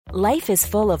Life is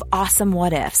full of awesome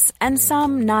what-ifs, and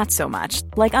some not so much,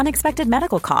 like unexpected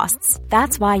medical costs.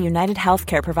 That's why United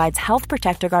Healthcare provides Health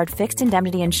Protector Guard fixed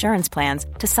indemnity insurance plans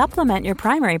to supplement your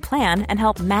primary plan and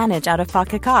help manage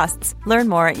out-of-pocket costs. Learn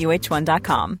more at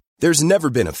uh1.com. There's never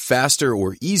been a faster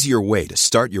or easier way to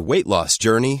start your weight loss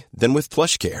journey than with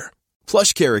PlushCare.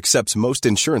 PlushCare accepts most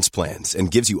insurance plans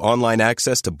and gives you online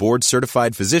access to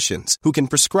board-certified physicians who can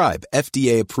prescribe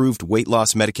FDA-approved weight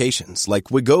loss medications like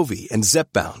Wegovy and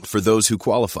Zepbound for those who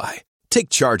qualify. Take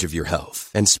charge of your health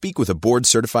and speak with a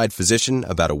board-certified physician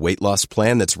about a weight loss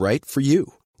plan that's right for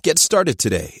you. Get started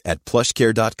today at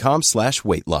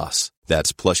plushcare.com/weight loss.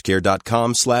 That's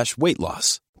plushcare.com/weight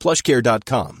loss.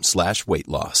 plushcare.com/weight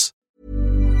loss.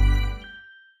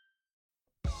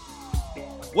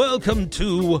 Welcome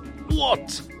to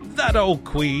What? That Old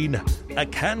Queen, a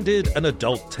candid and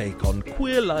adult take on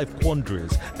queer life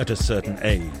quandaries at a certain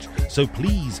age, so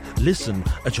please listen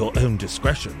at your own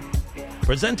discretion.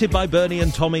 Presented by Bernie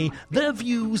and Tommy, their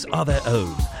views are their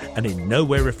own, and in no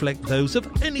way reflect those of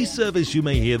any service you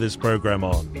may hear this programme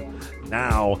on.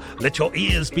 Now, let your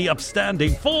ears be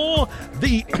upstanding for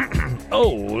the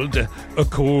Old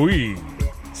Queen.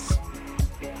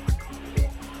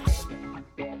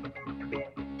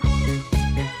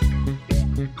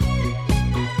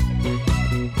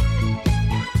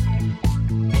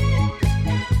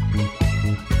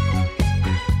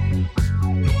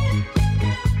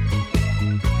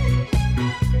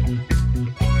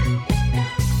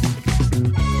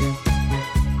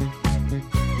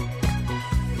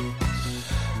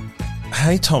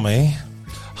 Hey, Tommy.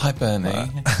 Hi,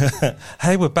 Bernie.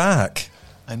 Hey, we're back.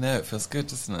 I know, it feels good,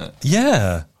 doesn't it?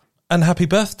 Yeah. And happy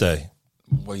birthday.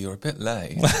 Well, you're a bit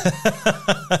late.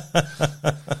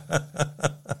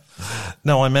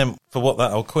 No, I meant for What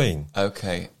That Old Queen.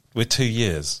 Okay. We're 2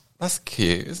 years. That's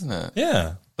cute, isn't it?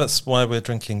 Yeah. That's why we're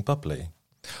drinking bubbly.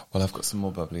 Well, I've got some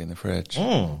more bubbly in the fridge.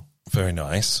 Very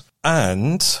nice.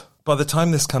 And by the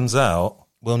time this comes out,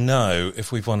 we'll know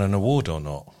if we've won an award or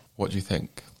not. What do you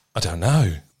think? I don't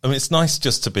know. I mean, it's nice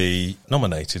just to be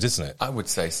nominated, isn't it? I would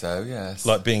say so, yes.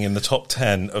 Like being in the top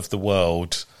 10 of the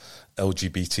world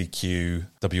LGBTQ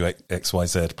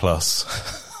WXYZ plus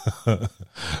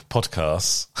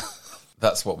podcasts.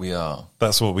 That's what we are.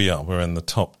 That's what we are. We're in the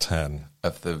top 10.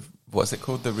 Of the, what's it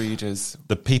called? The readers?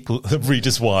 The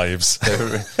readers' wives.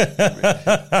 The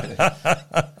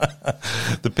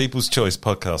People's Choice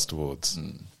Podcast Awards.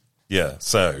 Yeah,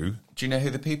 so... Do you know who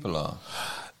the people are?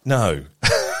 No.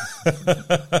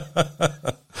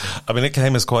 I mean, it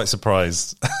came as quite a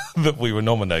surprise that we were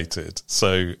nominated.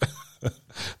 So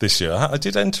this year, I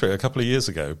did enter it a couple of years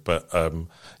ago, but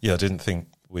yeah, I didn't think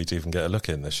we'd even get a look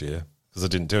in this year because I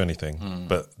didn't do anything.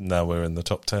 But now we're in the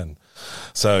top 10.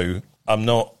 So I'm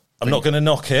not going to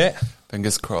knock it.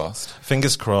 Fingers crossed.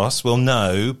 Fingers crossed. We'll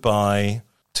know by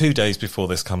 2 days before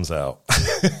this comes out.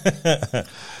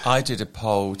 I did a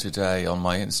poll today on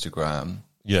my Instagram.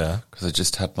 Yeah. Because I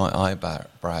just had my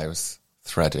eyebrows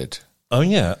threaded. Oh,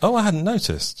 yeah. Oh, I hadn't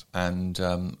noticed. And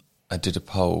I did a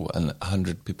poll, and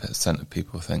 100% of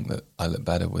people think that I look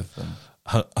better with them.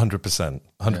 100%.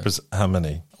 100%. Yeah. How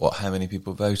many? How many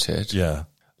people voted? Yeah.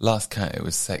 Last count, it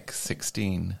was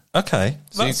 16. Okay.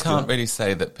 So you can't really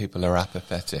say that people are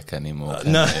apathetic anymore,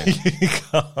 can no, you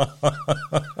can't.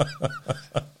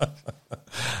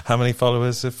 How many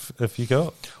followers have you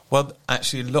got? Well,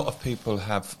 actually, a lot of people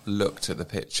have looked at the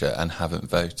picture and haven't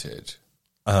voted.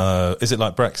 Is it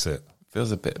like Brexit?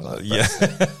 Feels a bit like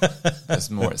Brexit. Yeah. There's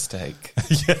more at stake.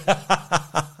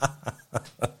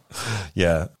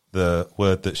 Yeah, the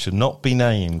word that should not be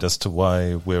named as to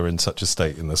why we're in such a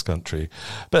state in this country.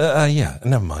 But yeah,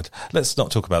 never mind. Let's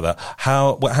not talk about that.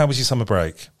 How was your summer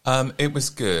break? It was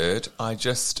good. I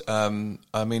just,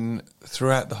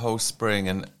 throughout the whole spring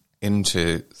and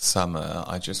into summer,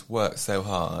 I just worked so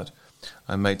hard.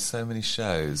 I made so many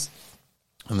shows,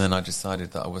 and then I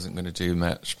decided that I wasn't going to do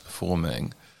much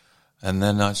performing. And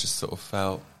then I just sort of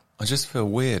I just feel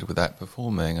weird without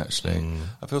performing, actually.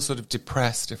 I feel sort of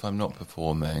depressed if I'm not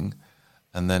performing.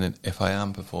 And then if I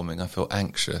am performing, I feel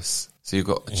anxious. So you've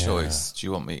got a choice. Do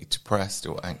you want me depressed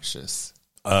or anxious?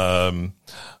 I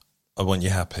want you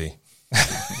happy.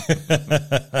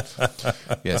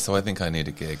 Yeah, so I think I need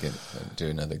a gig and do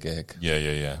another gig.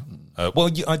 Yeah. Well,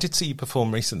 I did see you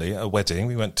perform recently at a wedding.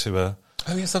 We went to a...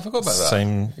 Oh, yes, I forgot about that.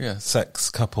 Same-sex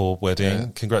couple wedding. Yeah.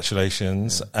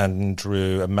 Congratulations,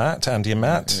 Andy and Matt.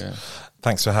 Yeah.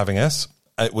 Thanks for having us.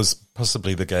 It was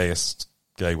possibly the gayest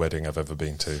gay wedding I've ever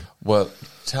been to. Well,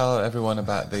 tell everyone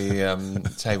about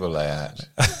the table layout.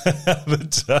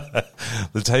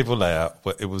 The table layout,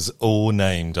 it was all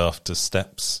named after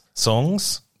Steps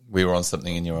songs. We Were on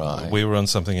Something in Your Eye. We Were on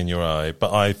Something in Your Eye,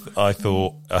 but I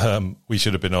thought we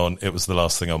should have been on It Was the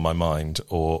Last Thing on My Mind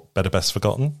or Better Best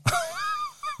Forgotten.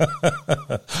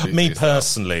 Me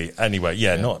personally, anyway.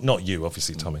 Yeah, not you,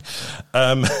 obviously, Tommy.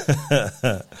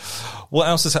 What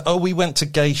else is that? Oh, we went to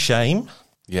Gay Shame.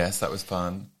 Yes, that was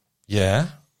fun. Yeah,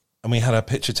 and we had a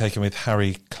picture taken with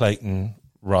Harry Clayton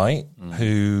Wright,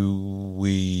 who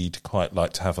we'd quite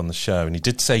like to have on the show, and he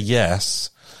did say yes,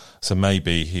 so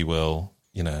maybe he will,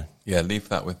 Yeah, leave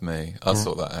that with me. I'll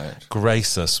sort that out.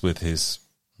 grace us with his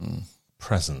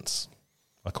presence.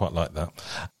 I quite like that.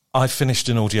 I finished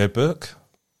an audiobook,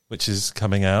 which is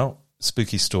coming out,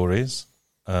 Spooky Stories.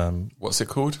 What's it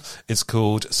called? It's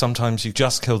called Sometimes You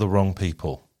Just Kill the Wrong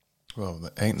People. Well,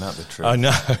 ain't that the truth? I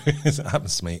know. It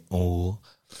happens to me all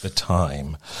the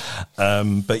time.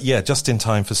 But yeah, just in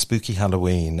time for Spooky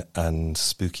Halloween and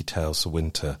Spooky Tales for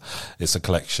Winter. It's a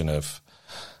collection of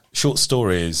short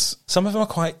stories. Some of them are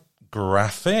quite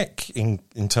graphic in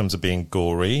terms of being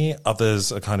gory.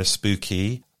 Others are kind of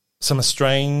spooky. Some are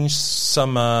strange.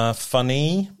 Some are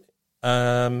funny.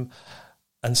 And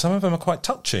some of them are quite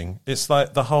touching. It's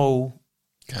like the whole...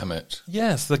 Gamut.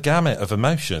 Yes, the gamut of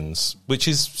emotions, which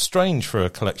is strange for a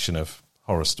collection of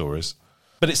horror stories.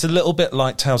 But it's a little bit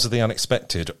like Tales of the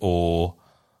Unexpected or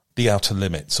The Outer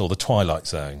Limits or The Twilight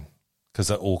Zone, because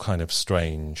they're all kind of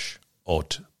strange,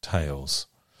 odd tales.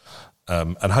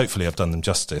 And hopefully I've done them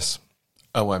justice.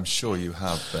 Oh, I'm sure you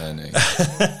have, Bernie.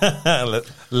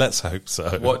 Let's hope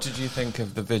so. What did you think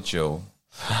of The Vigil?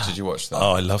 Did you watch that?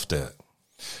 Oh, I loved it.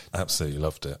 Absolutely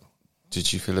loved it.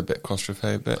 Did you feel a bit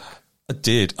claustrophobic? I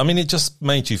did. I mean, it just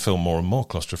made you feel more and more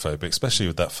claustrophobic, especially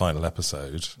with that final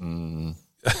episode.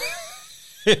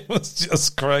 It was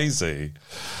just crazy.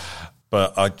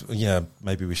 But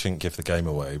maybe we shouldn't give the game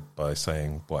away by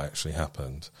saying what actually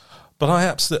happened. But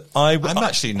I'm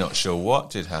actually not sure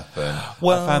what did happen.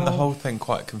 Well, I found the whole thing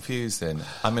quite confusing.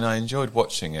 I mean, I enjoyed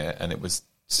watching it, and it was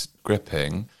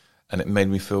gripping, and it made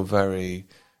me feel very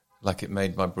like it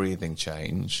made my breathing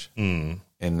change in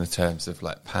the terms of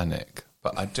like panic.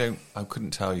 But I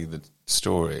couldn't tell you the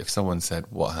story. If someone said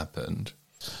what happened.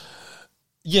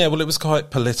 Yeah, well, it was quite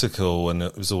political, and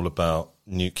it was all about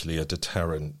nuclear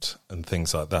deterrent and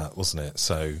things like that, wasn't it?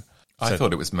 So I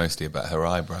thought it was mostly about her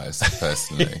eyebrows,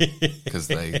 personally, because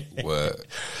they were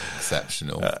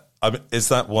exceptional. Is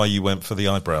that why you went for the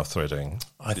eyebrow threading?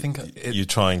 I think you're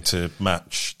trying to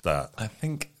match that. I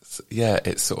think, yeah,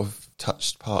 it sort of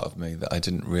touched part of me that I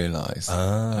didn't realise.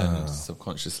 And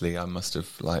subconsciously, I must have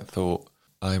thought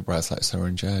eyebrows like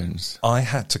Soren Jones. I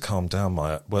had to calm down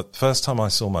the first time I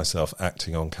saw myself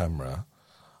acting on camera,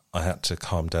 I had to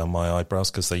calm down my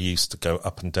eyebrows because they used to go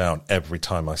up and down every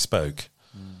time I spoke.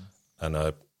 And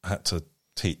I had to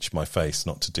teach my face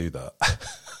not to do that.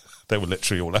 They were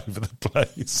literally all over the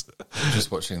place. I'm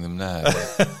just watching them now.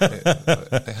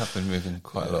 They have been moving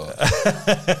quite a lot.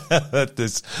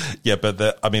 There's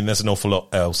an awful lot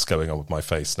else going on with my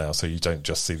face now, so you don't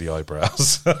just see the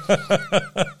eyebrows.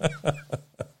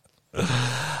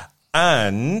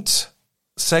 And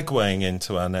segueing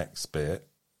into our next bit,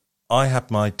 I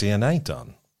had my DNA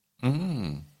done.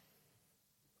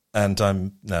 And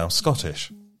I'm now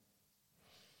Scottish.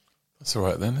 That's all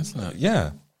right then, isn't it?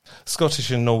 Yeah.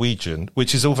 Scottish and Norwegian,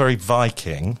 which is all very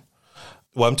Viking.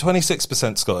 Well, I'm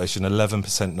 26% Scottish and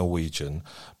 11% Norwegian,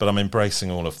 but I'm embracing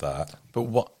all of that. But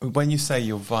when you say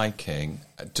you're Viking,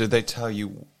 do they tell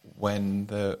you when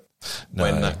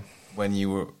you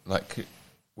were do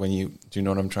you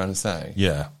know what I'm trying to say?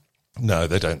 Yeah. No,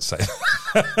 they don't say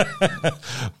that.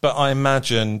 But I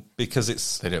imagine because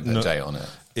they don't put a date on it.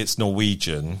 It's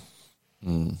Norwegian.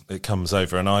 It comes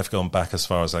over, and I've gone back as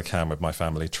far as I can with my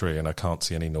family tree, and I can't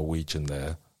see any Norwegian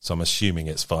there. So I'm assuming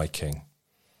it's Viking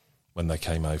when they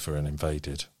came over and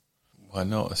invaded. Why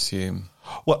not assume?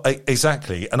 Well,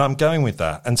 exactly, and I'm going with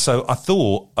that. And so I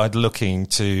thought I'd look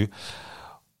into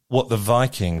what the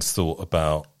Vikings thought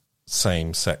about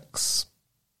same-sex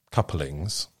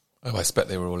couplings. Oh, I expect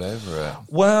they were all over it.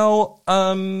 Well,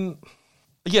 I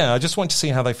just wanted to see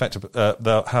how they affected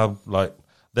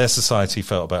their society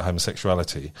felt about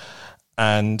homosexuality.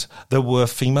 And there were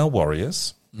female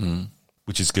warriors,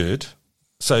 which is good.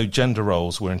 So gender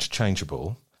roles were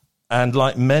interchangeable. And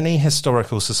like many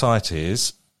historical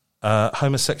societies,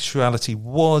 homosexuality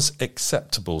was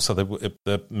acceptable. So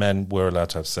the men were allowed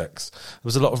to have sex. There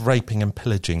was a lot of raping and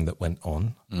pillaging that went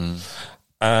on.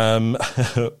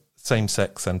 Same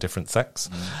sex and different sex.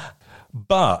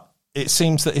 But it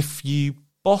seems that if you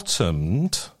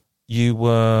bottomed, you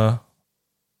were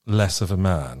less of a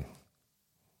man.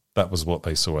 That was what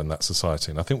they saw in that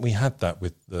society, and I think we had that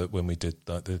with when we did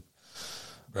the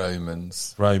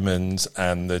Romans,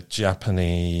 and the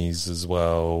Japanese as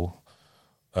well,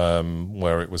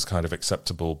 where it was kind of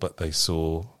acceptable, but they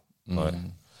saw, like,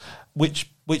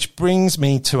 which brings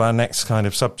me to our next kind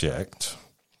of subject.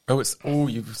 Oh, it's all,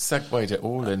 you've segued it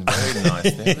all in very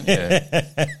nicely, haven't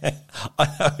you? I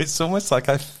know, it's almost like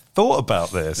I thought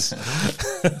about this.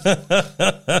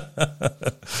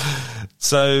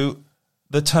 So,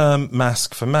 the term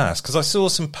mask for mask, because I saw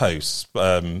some posts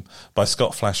by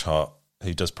Scott Flashheart,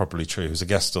 who does Probably True, who's a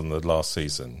guest on the last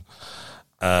season,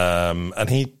 and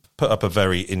he put up a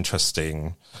very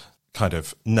interesting kind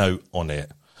of note on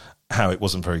it, how it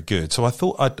wasn't very good. So I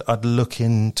thought I'd look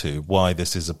into why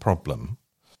this is a problem.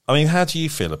 I mean, how do you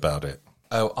feel about it?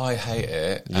 Oh, I hate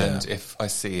it, Yeah. and if I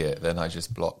see it, then I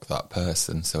just block that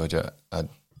person, so I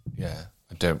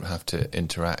don't have to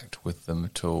interact with them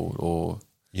at all, or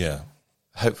Yeah.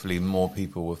 hopefully more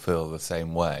people will feel the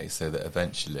same way, so that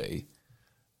eventually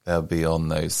they'll be on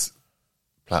those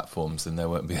platforms and there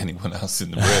won't be anyone else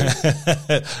in the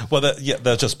room. Well,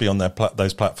 they'll just be on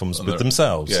those platforms with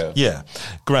themselves. Yeah.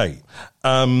 Great.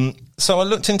 So I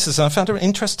looked into this and I found an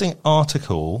interesting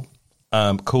article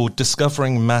called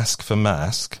Discovering Mask for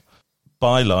Mask.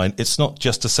 Byline, it's not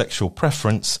just a sexual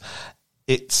preference,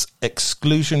 it's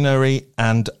exclusionary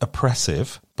and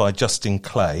oppressive, by Justin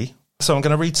Clay. So I'm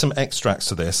going to read some extracts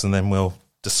to this and then we'll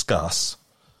discuss.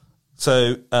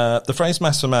 So the phrase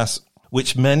mask for mask,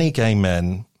 which many gay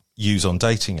men use on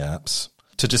dating apps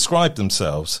to describe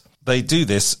themselves, they do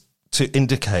this to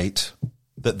indicate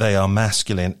that they are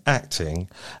masculine acting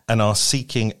and are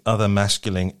seeking other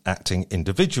masculine acting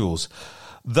individuals.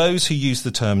 Those who use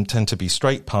the term tend to be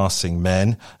straight-passing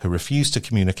men who refuse to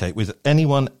communicate with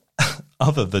anyone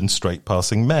other than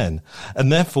straight-passing men,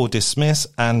 and therefore dismiss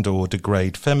and or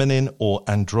degrade feminine or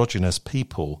androgynous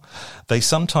people. They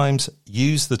sometimes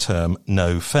use the term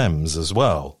no-femmes as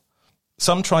well.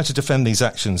 Some try to defend these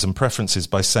actions and preferences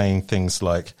by saying things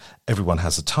like, everyone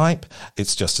has a type,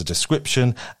 it's just a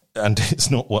description, and it's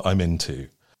not what I'm into.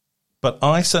 But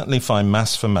I certainly find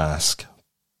mask for mask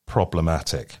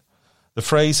problematic. The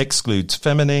phrase excludes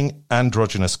feminine,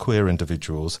 androgynous queer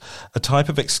individuals, a type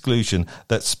of exclusion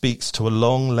that speaks to a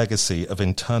long legacy of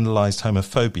internalised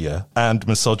homophobia and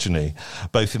misogyny,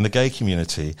 both in the gay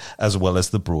community as well as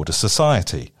the broader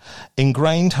society.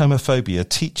 Ingrained homophobia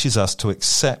teaches us to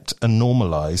accept and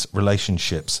normalise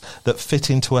relationships that fit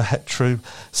into a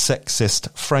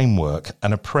heterosexist framework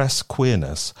and oppress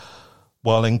queerness,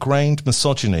 while ingrained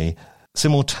misogyny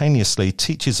simultaneously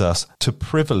teaches us to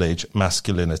privilege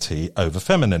masculinity over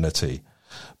femininity.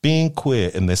 Being queer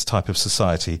in this type of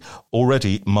society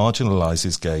already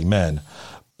marginalises gay men,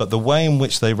 but the way in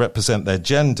which they represent their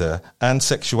gender and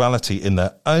sexuality in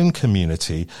their own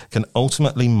community can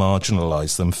ultimately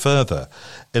marginalise them further.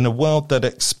 In a world that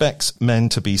expects men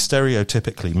to be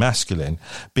stereotypically masculine,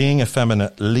 being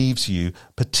effeminate leaves you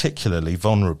particularly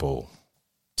vulnerable.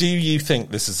 Do you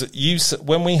think this is...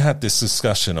 when we had this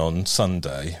discussion on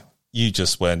Sunday, you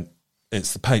just went,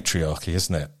 it's the patriarchy,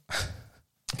 isn't it?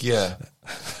 Yeah.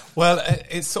 Well,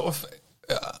 it's sort of...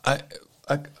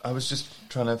 I was just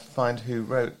trying to find who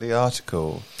wrote the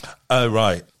article. Oh,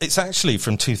 right. It's actually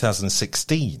from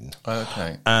 2016.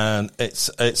 Okay. And it's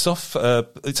off...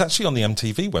 it's actually on the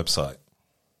MTV website.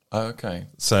 Okay.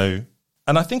 So...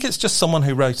 And I think it's just someone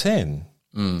who wrote in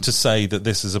to say that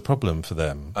this is a problem for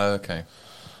them. Okay.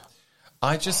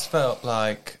 I just felt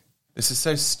like this is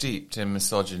so steeped in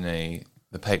misogyny,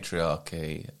 the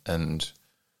patriarchy, and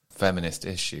feminist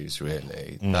issues,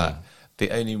 really, that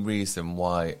the only reason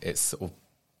why it's sort of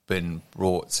been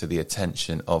brought to the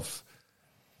attention of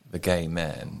the gay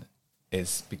men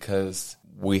is because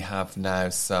we have now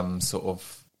some sort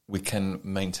of... we can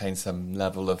maintain some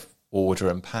level of order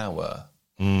and power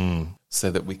so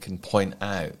that we can point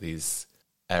out these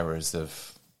errors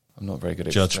of... I'm not very good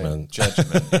at Judgment, yeah.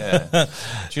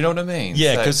 Do you know what I mean?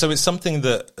 Yeah, so it's something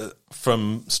that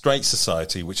from straight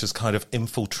society, which has kind of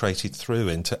infiltrated through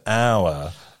into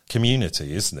our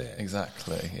community, isn't it?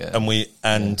 Exactly, yeah.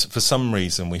 And for some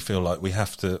reason we feel like we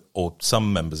have to, or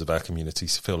some members of our community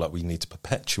feel like we need to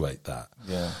perpetuate that,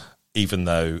 even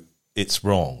though it's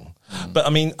wrong. But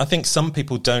I mean, I think some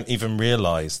people don't even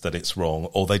realise that it's wrong,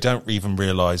 or they don't even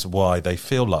realise why they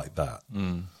feel like that.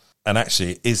 And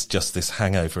actually, it is just this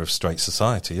hangover of straight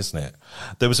society, isn't it?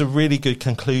 There was a really good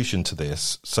conclusion to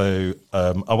this. So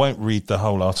I won't read the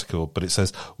whole article, but it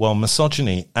says, while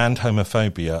misogyny and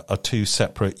homophobia are two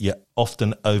separate yet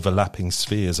often overlapping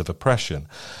spheres of oppression,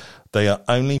 they are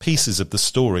only pieces of the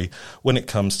story when it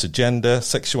comes to gender,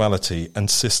 sexuality,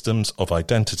 and systems of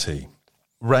identity.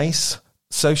 Race,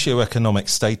 socioeconomic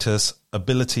status,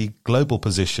 ability, global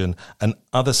position, and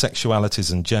other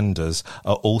sexualities and genders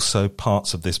are also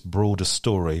parts of this broader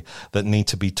story that need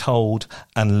to be told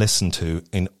and listened to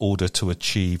in order to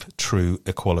achieve true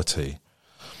equality.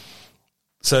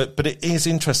 So, but it is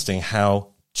interesting how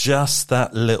just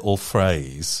that little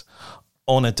phrase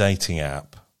on a dating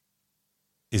app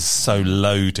is so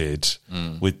loaded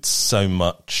with so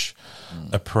much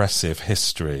oppressive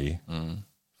history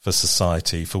for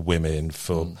society, for women,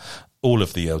 for all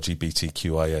of the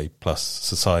LGBTQIA plus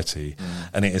society.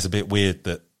 And it is a bit weird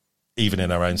that even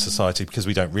in our own society, because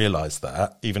we don't realise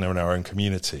that, even in our own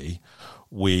community,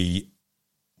 we're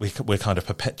kind of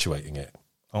perpetuating it,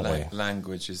 aren't we?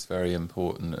 Language is very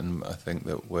important, and I think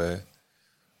that we're,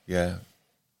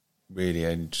 really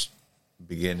only just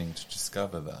beginning to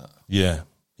discover that. Yeah,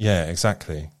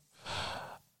 exactly.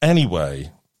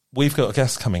 Anyway, we've got a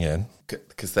guest coming in.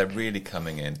 Because they're really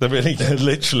coming in. They're really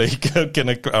literally going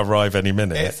to arrive any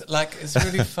minute. It's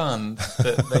really fun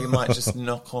that they might just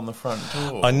knock on the front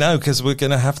door. I know, because we're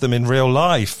going to have them in real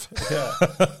life.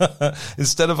 Yeah.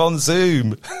 Instead of on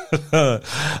Zoom.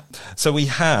 So we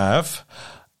have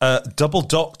double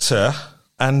doctor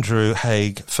Andrew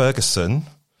Haig Ferguson.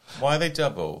 Why are they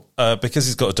double? Because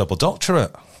he's got a double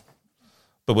doctorate.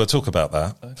 But we'll talk about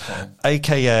that. Okay.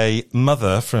 AKA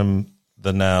Mother from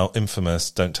the now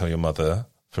infamous Don't Tell Your Mother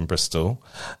from Bristol.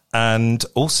 And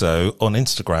also on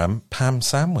Instagram, Pam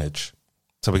Sandwich.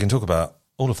 So we can talk about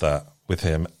all of that with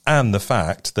him, and the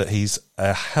fact that he's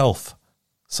a health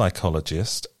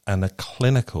psychologist and a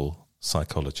clinical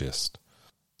psychologist.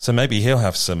 So maybe he'll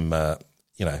have some,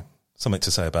 something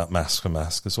to say about Mask for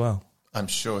Mask as well. I'm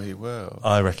sure he will.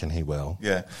 I reckon he will.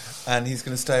 Yeah. And he's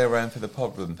going to stay around for the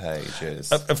problem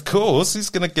pages. Of course,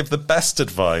 he's going to give the best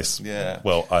advice. Yeah.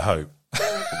 Well, I hope.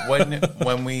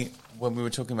 When we were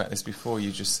talking about this before,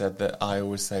 you just said that I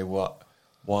always say,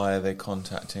 why are they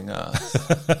contacting us?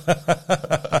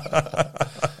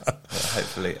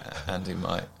 Hopefully Andy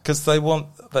might. Because they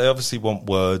obviously want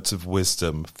words of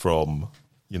wisdom from,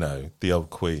 the old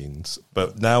queens.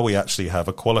 But now we actually have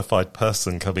a qualified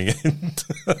person coming in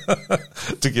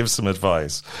to give some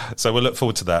advice. So we'll look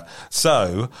forward to that.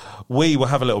 So we will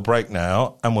have a little break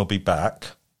now, and we'll be back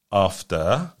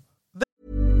after.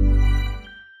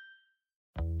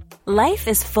 Life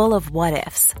is full of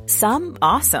what-ifs. Some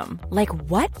awesome, like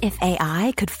what if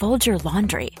AI could fold your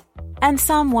laundry? And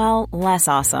some, well, less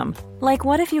awesome, like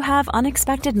what if you have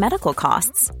unexpected medical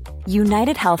costs?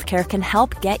 United Healthcare can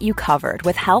help get you covered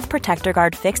with Health Protector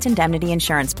Guard fixed indemnity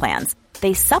insurance plans.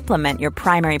 They supplement your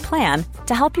primary plan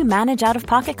to help you manage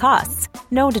out-of-pocket costs.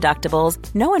 No deductibles,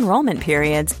 no enrollment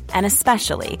periods, and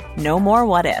especially no more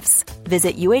what-ifs.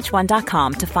 Visit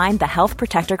UH1.com to find the Health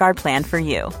Protector Guard plan for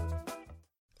you.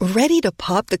 Ready to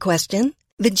pop the question?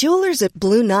 The jewelers at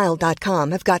BlueNile.com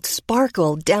have got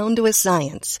sparkle down to a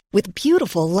science with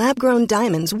beautiful lab-grown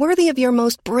diamonds worthy of your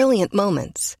most brilliant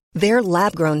moments. Their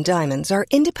lab-grown diamonds are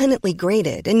independently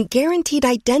graded and guaranteed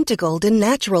identical to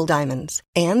natural diamonds,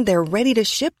 and they're ready to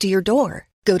ship to your door.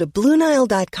 Go to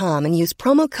BlueNile.com and use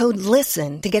promo code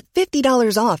LISTEN to get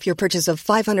 $50 off your purchase of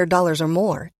 $500 or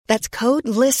more. That's code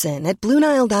LISTEN at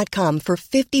BlueNile.com for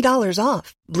 $50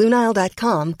 off.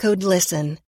 BlueNile.com, code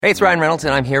LISTEN. Hey, it's Ryan Reynolds,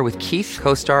 and I'm here with Keith,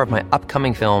 co-star of my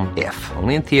upcoming film, If,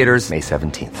 only in theaters May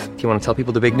 17th. Do you want to tell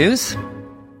people the big news?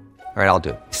 All right, I'll do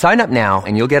it. Sign up now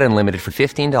and you'll get unlimited for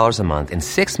 $15 a month and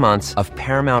 6 months of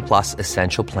Paramount Plus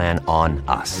Essential Plan on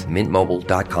us.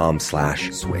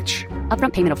 MintMobile.com/switch.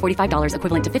 Upfront payment of $45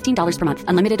 equivalent to $15 per month.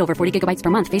 Unlimited over 40 gigabytes per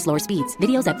month. Face lower speeds.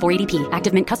 Videos at 480p.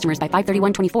 Active Mint customers by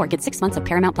 531.24 get 6 months of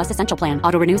Paramount Plus Essential Plan.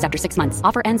 Auto renews after 6 months.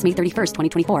 Offer ends May 31st,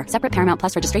 2024. Separate Paramount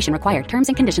Plus registration required. Terms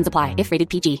and conditions apply if rated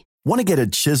PG. Want to get a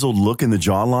chiseled look in the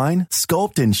jawline?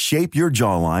 Sculpt and shape your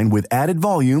jawline with added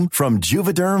volume from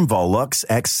Juvederm Volux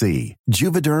XC.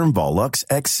 Juvederm Volux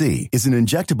XC is an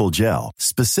injectable gel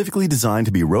specifically designed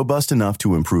to be robust enough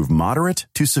to improve moderate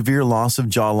to severe loss of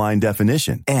jawline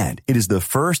definition. And it is the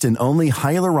first and only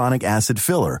hyaluronic acid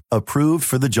filler approved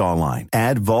for the jawline.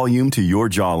 Add volume to your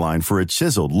jawline for a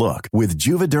chiseled look with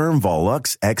Juvederm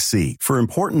Volux XC. For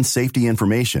important safety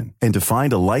information and to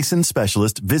find a licensed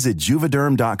specialist, visit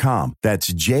Juvederm.com.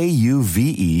 That's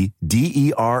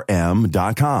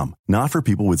JUVEDERM.com. Not for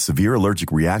people with severe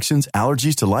allergic reactions,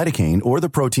 allergies to lidocaine, or the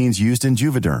proteins used in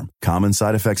Juvederm. Common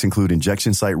side effects include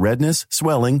injection site redness,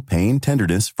 swelling, pain,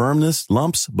 tenderness, firmness,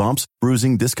 lumps, bumps,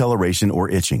 bruising, discoloration, or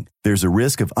itching. There's a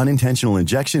risk of unintentional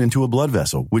injection into a blood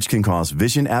vessel, which can cause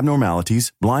vision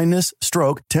abnormalities, blindness,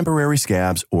 stroke, temporary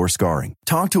scabs, or scarring.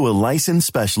 Talk to a licensed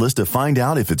specialist to find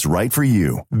out if it's right for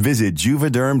you. Visit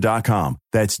Juvederm.com.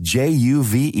 That's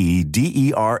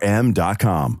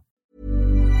JUVEDERM.com.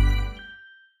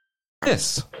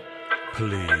 this.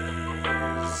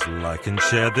 Please like and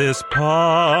share this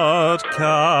podcast.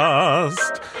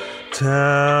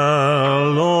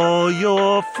 Tell all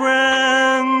your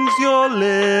friends you're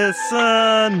listening.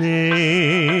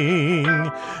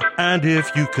 And if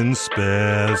you can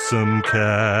spare some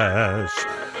cash,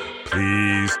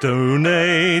 please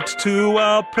donate to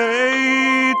our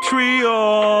Patreon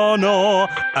or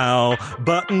our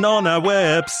button on our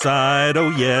website. Oh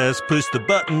yes, push the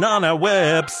button on our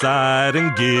website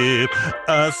and give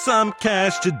us some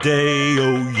cash today.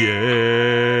 Oh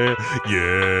yeah,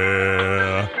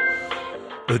 yeah.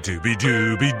 A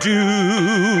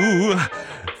doobie-doobie-doo.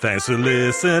 Thanks for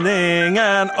listening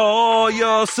and all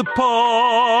your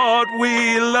support.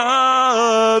 We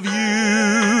love you.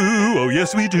 Oh,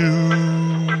 yes, we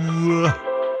do.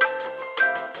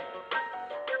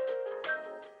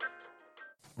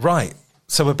 Right,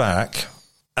 so we're back,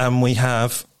 and we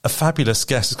have a fabulous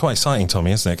guest. It's quite exciting,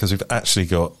 Tommy, isn't it? Because we've actually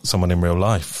got someone in real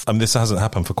life. This hasn't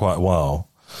happened for quite a while.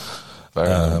 Very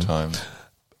long time.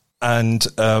 And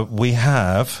we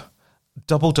have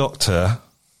Double Doctor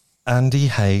Andy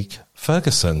Haig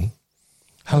Ferguson.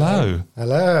 Hello.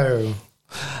 Hello.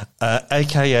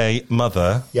 A.K.A.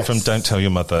 Mother from Don't Tell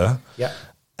Your Mother. Yeah.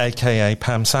 A.K.A.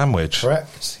 Pam Sandwich.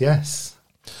 Correct, yes.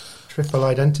 Triple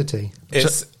identity.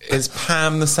 Is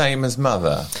Pam the same as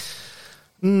Mother?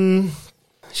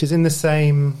 She's in the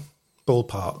same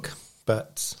ballpark,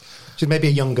 but she's maybe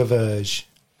a younger version,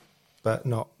 but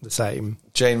not the same.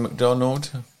 Jane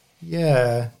McDonald?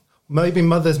 Yeah. Maybe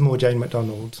Mother's more Jane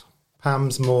McDonald.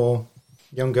 Pam's more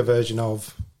younger version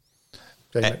of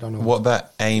Jane McDonald. What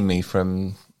about Amy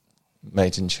from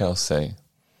Made in Chelsea?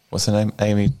 What's her name?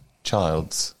 Amy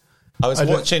Childs. I was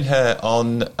watching her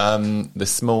on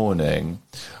this morning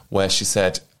where she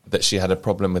said that she had a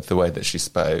problem with the way that she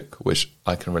spoke, which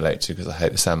I can relate to because I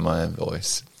hate the sound of my own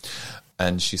voice.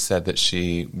 And she said that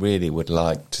she really would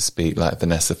like to speak like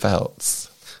Vanessa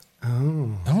Feltz.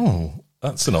 Oh,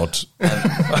 that's an odd...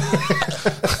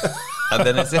 And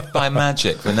then as if by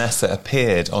magic, Vanessa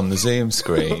appeared on the Zoom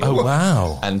screen. Oh,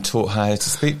 wow. And taught her how to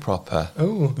speak proper.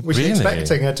 Oh, was she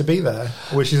expecting her to be there?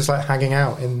 Or was she just like hanging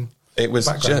out in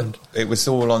background? It was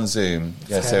all on Zoom.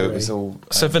 Yeah, so it was all...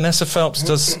 So Vanessa Phelps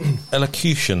does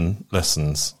elocution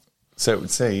lessons? So it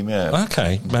would seem, yeah.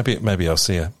 Okay, maybe I'll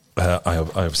see her. I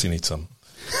obviously need some.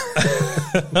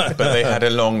 But they had a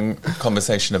long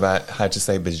conversation about how to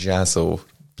say bejazzle.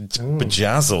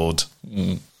 Bejazzled?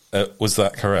 Was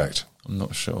that correct? I'm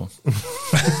not sure.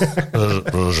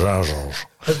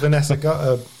 Has Vanessa got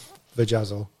a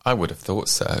vajazzle? I would have thought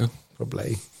so.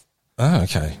 Probably. Oh,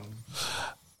 okay.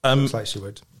 Looks like she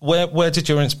would. Where did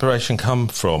your inspiration come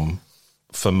from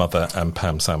for Mother and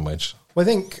Pam Sandwich? Well, I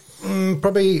think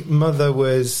probably Mother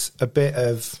was a bit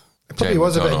of... Probably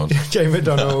was a bit Jane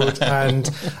McDonald. and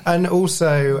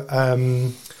also...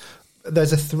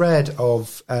 there's a thread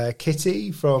of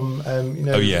Kitty from,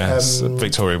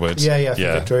 Victoria Wood. Yeah,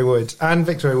 Victoria Wood. And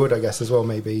Victoria Wood, I guess, as well,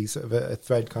 maybe sort of a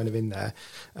thread kind of in there.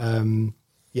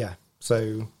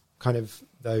 So kind of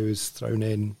those thrown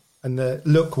in. And the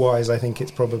look-wise, I think it's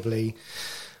probably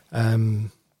Jane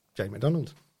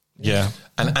McDonald. Yeah.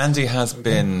 And Andy has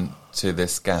been to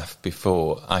this gaff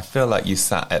before. I feel like you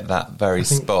sat at that very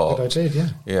spot. I did, yeah.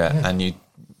 Yeah, and you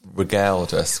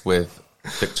regaled us with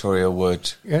Victoria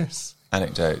Wood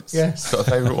anecdotes. Yes. Got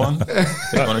a favourite one that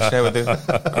you want to share with the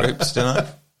groups tonight?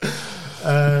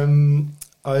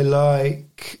 I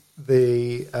like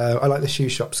the shoe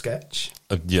shop sketch.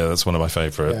 Yeah, that's one of my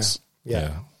favourites.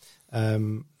 Yeah.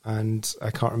 And I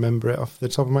can't remember it off the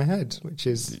top of my head, which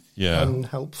is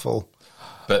unhelpful.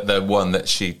 But the one that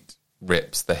she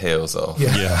rips the heels off.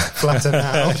 Yeah. Flatten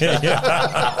out.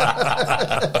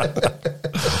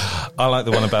 I like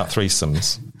the one about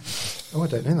threesomes. Oh, I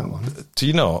don't know that one. Do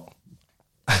you not?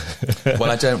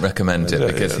 Well, I don't recommend it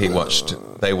because they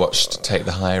watched Take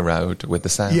the High Road with the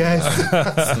sound. Yes,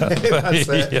 that's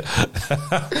it.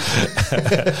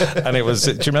 And it was,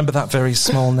 do you remember that very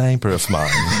small neighbour of mine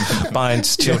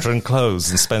buys children clothes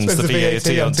and spends the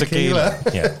VAT on tequila?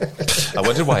 Yeah. I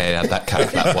wondered why I had that coat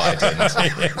that wide in.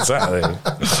 Exactly.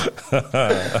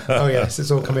 Oh yes,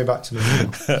 it's all coming back to me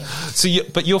now. So,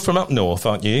 but you're from up north,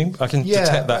 aren't you? I can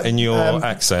detect that in your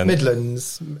accent.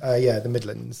 Midlands, the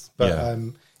Midlands. But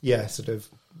sort of,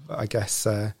 I guess,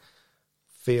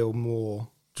 feel more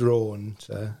drawn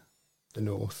to the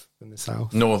north than the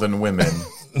south. Northern women.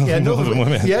 Northern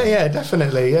women. Yeah,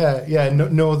 definitely. Yeah.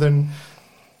 Northern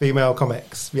female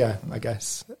comics. Yeah, I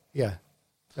guess. Yeah,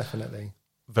 definitely.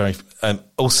 Very, and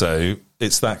also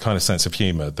it's that kind of sense of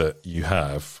humour that you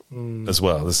have as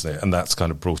well, isn't it? And that's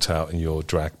kind of brought out in your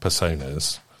drag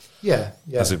personas.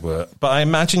 as it were. But I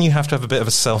imagine you have to have a bit of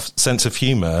a sense of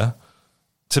humour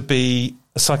to be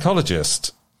a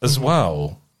psychologist as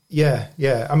well. Yeah.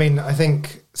 I mean, I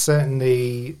think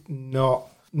certainly not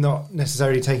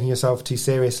necessarily taking yourself too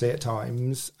seriously at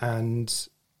times, and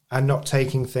not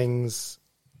taking things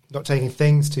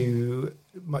too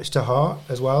much to heart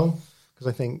as well. Because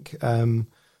I think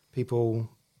people,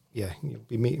 you'll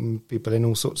be meeting people in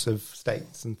all sorts of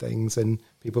states and things, and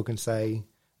people can say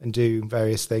and do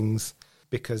various things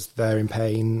because they're in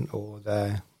pain or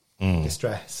they're in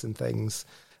distress and things.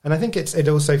 And I think it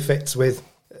also fits with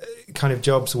kind of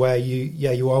jobs where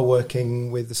you are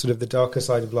working with sort of the darker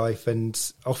side of life,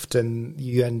 and often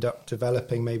you end up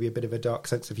developing maybe a bit of a dark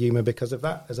sense of humour because of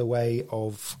that, as a way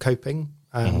of coping,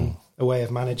 a way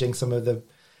of managing some of the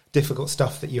difficult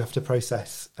stuff that you have to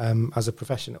process as a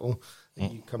professional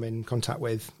that you come in contact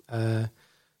with.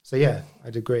 So yeah,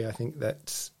 I'd agree. I think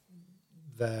that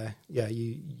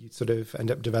you sort of end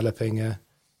up developing a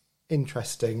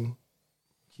interesting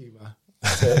humour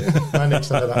to manage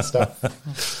some of that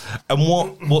stuff. And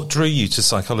what drew you to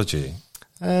psychology?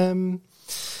 I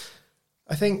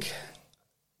think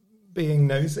being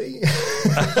nosy.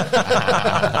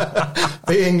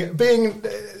 being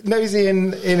nosy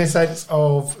in a sense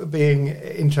of being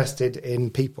interested in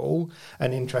people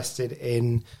and interested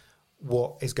in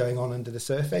what is going on under the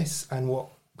surface and what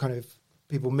kind of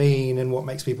people mean and what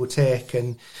makes people tick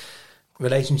and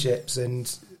relationships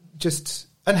and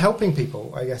helping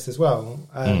people, I guess, as well.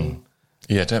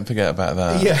 Yeah, don't forget about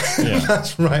that. Yeah.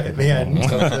 That's right at the end.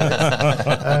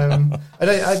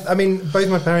 I mean, both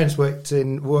my parents worked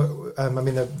in,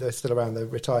 they're still around, they're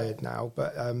retired now,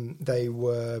 but they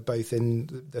were both in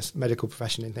the medical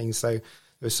profession and things, so it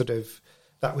was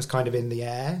that was kind of in the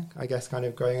air, I guess, kind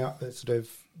of growing up, sort of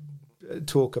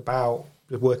talk about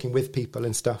working with people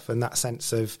and stuff, and that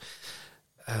sense of,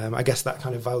 I guess, that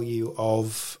kind of value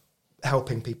of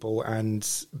helping people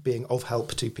and being of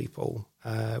help to people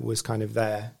was kind of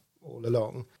there all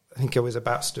along. I think I was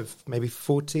about sort of maybe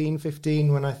 14,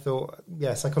 15 when I thought,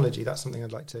 psychology, that's something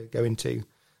I'd like to go into.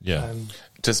 Yeah.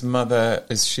 Does mother,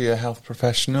 is she a health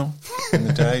professional in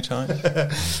the daytime?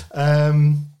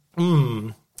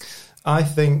 I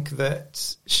think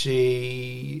that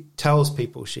she tells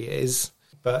people she is,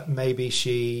 but maybe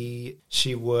she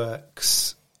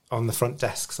works on the front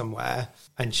desk somewhere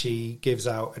and she gives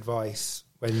out advice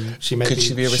when she maybe Could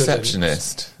she be a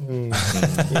receptionist?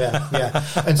 Yeah.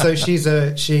 And so she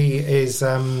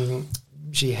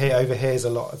overhears a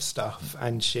lot of stuff,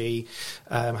 and she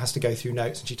has to go through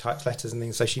notes, and she types letters and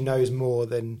things, so she knows more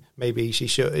than maybe she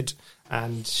should,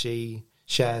 and she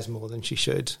shares more than she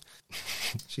should.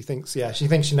 She thinks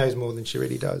she knows more than she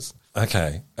really does.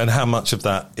 Okay. And how much of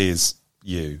that is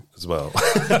you as well?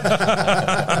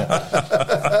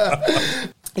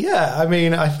 Yeah, I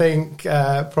mean, I think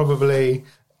probably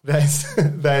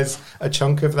there's a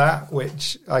chunk of that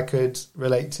which I could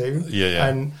relate to. Yeah.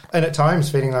 And at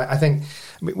times feeling like, I think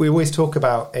we always talk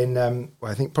about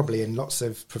I think probably in lots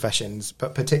of professions,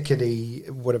 but particularly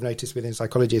what I've noticed within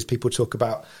psychology is people talk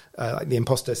about like the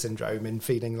imposter syndrome and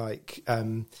feeling like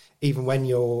even when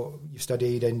you've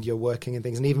studied and you're working and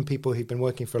things, and even people who've been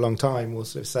working for a long time will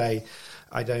sort of say,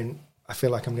 I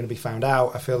feel like I'm going to be found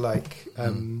out. I feel like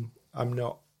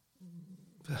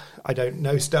I don't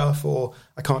know stuff, or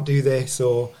I can't do this,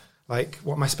 or like,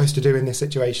 what am I supposed to do in this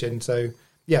situation? So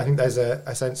yeah, I think there's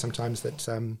a sense sometimes that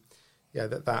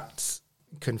that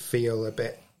can feel a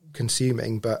bit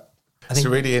consuming. But it's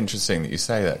really interesting that you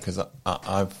say that, because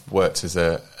I've worked as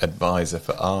an advisor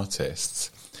for artists,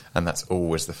 and that's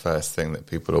always the first thing that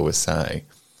people always say,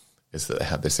 is that they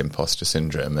have this imposter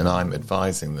syndrome, and I'm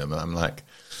advising them, and I'm like,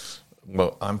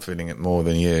 well, I'm feeling it more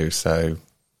than you, so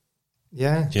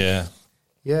yeah.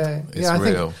 It's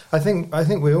real. I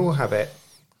think we all have it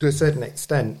to a certain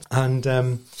extent, and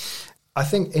I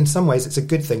think in some ways it's a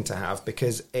good thing to have,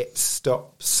 because it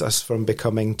stops us from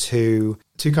becoming too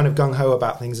kind of gung-ho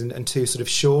about things and too sort of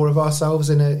sure of ourselves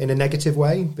in a negative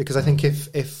way. Because I think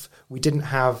if we didn't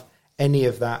have any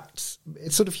of that,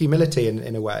 it's sort of humility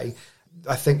in a way,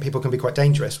 I think people can be quite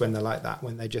dangerous when they're like that,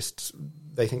 when they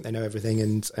think they know everything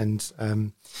and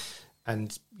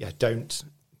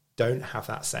don't have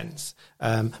that sense.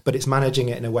 But it's managing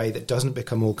it in a way that doesn't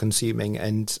become all consuming,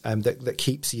 and that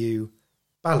keeps you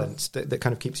balanced, that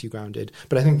kind of keeps you grounded.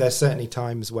 But I think there's certainly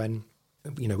times when,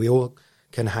 we all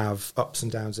can have ups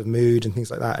and downs of mood and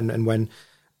things like that. And when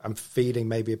I'm feeling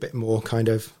maybe a bit more kind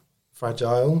of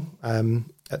fragile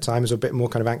at times, or a bit more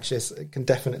kind of anxious, it can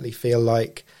definitely feel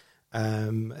like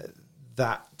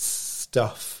that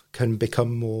stuff can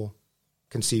become more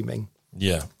consuming.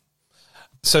 Yeah.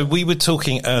 So we were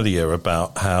talking earlier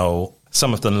about how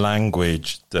some of the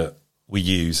language that we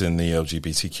use in the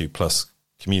LGBTQ plus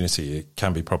community, it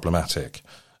can be problematic,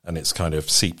 and it's kind of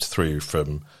seeped through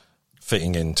from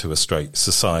fitting into a straight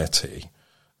society.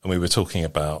 And we were talking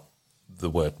about the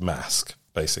word mask,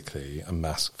 basically, a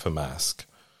mask for mask.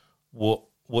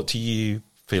 What do you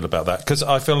feel about that? Because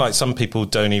I feel like some people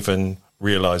don't even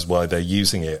realise why they're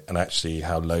using it and actually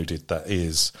how loaded that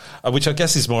is, which I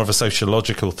guess is more of a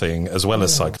sociological thing as well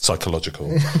as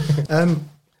psychological.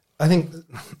 I think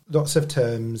lots of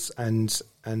terms and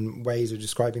ways of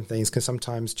describing things can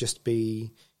sometimes just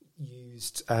be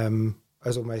used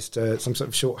as almost some sort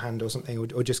of shorthand or something,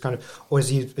 or just kind of, or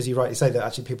as you rightly say, that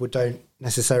actually people don't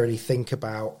necessarily think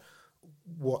about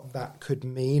what that could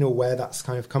mean or where that's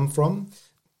kind of come from.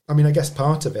 I mean, I guess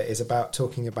part of it is about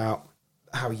talking about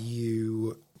how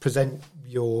you present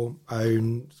your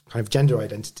own kind of gender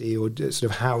identity, or sort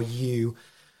of how you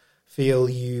feel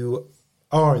you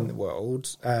are in the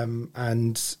world,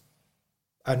 and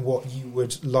what you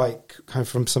would like kind of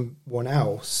from someone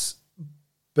else.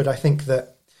 But I think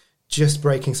that just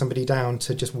breaking somebody down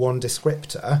to just one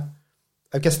descriptor,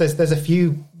 I guess there's a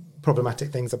few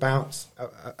problematic things about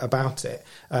it,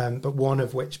 but one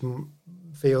of which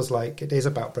feels like it is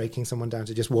about breaking someone down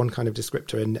to just one kind of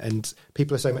descriptor, and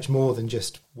people are so much more than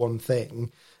just one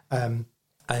thing,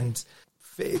 and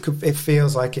it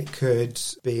feels like it could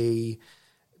be,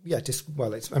 it's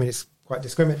quite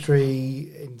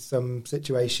discriminatory in some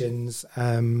situations,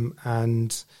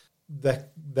 and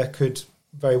there could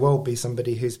very well be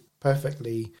somebody who's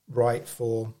perfectly right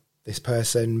for this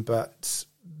person, but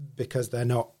because they're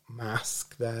not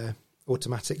masked, they're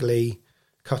automatically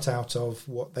cut out of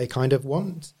what they kind of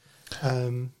want.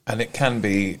 And it can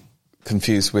be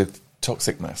confused with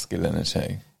toxic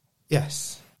masculinity.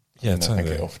 Yes. Yeah, totally. I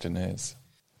think it often is.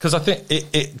 Because I think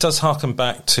it does harken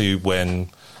back to when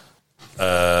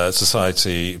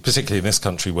society, particularly in this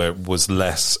country, where it was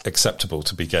less acceptable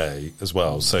to be gay as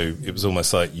well. So it was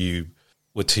almost like you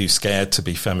were too scared to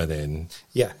be feminine,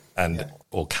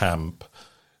 or camp,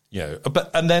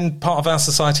 and then part of our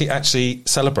society actually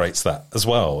celebrates that as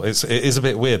well. It is a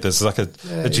bit weird. There's like a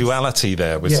duality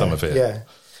there with some of it.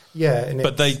 And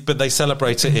but they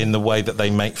celebrate it in the way that they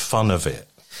make fun of it.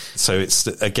 So it's,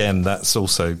 again, that's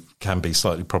also can be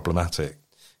slightly problematic.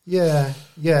 Yeah,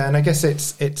 and I guess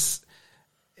it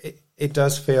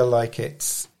does feel like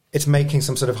it's making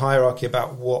some sort of hierarchy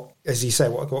about what, as you say,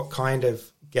 what kind of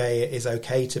gay it is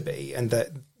okay to be, and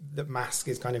that the mask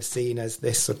is kind of seen as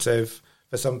this sort of,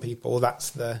 for some people,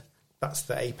 that's the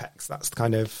apex, that's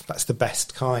the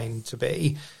best kind to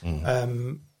be,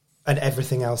 and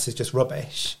everything else is just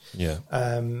rubbish.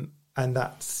 And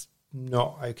that's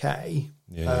not okay.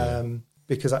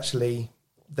 Because actually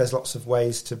there's lots of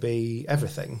ways to be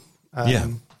everything.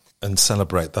 And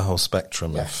celebrate the whole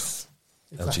spectrum of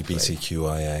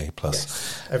LGBTQIA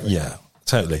plus. Yes,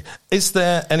 totally. Is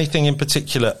there anything in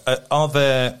particular, are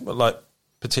there like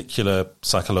particular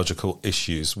psychological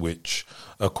issues which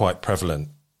are quite prevalent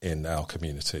in our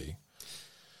community?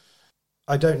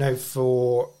 I don't know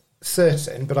for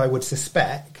certain, but I would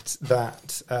suspect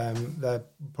that there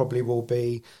probably will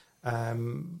be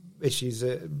issues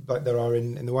like there are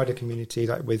in the wider community,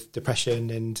 like with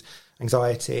depression and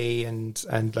anxiety and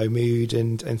low mood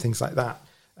and things like that,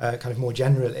 kind of more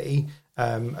generally.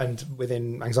 And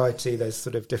within anxiety, there's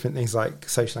sort of different things like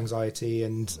social anxiety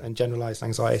and generalized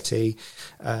anxiety.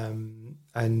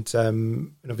 And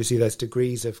obviously there's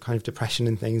degrees of kind of depression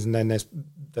and things. And then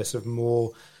there's sort of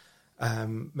more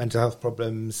mental health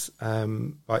problems,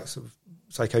 like sort of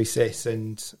psychosis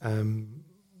and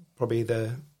probably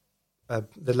the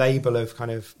label of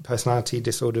kind of personality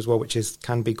disorder as well, which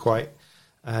can be quite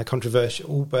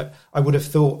controversial. But I would have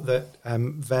thought that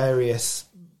various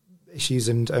issues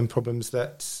and problems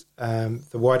that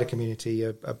the wider community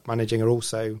are managing are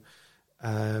also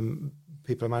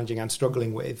people are managing and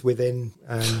struggling with within.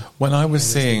 When I was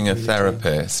seeing a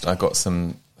therapist, I got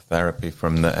some therapy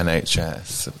from the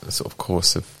NHS, a sort of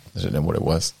course of, I don't know what it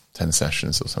was, 10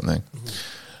 sessions or something.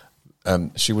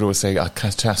 Mm-hmm. She would always say, I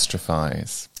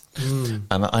catastrophize. And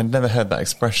I'd never heard that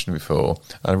expression before.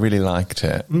 I really liked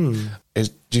it. Do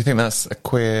you think that's a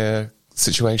queer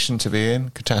situation to be in,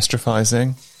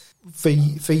 catastrophizing? For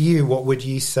you, what would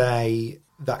you say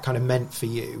that kind of meant for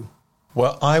you?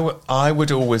 Well, I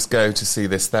would always go to see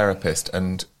this therapist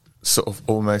and sort of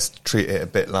almost treat it a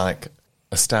bit like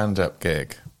a stand-up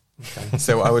gig. Okay.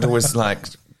 So I would always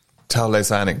tell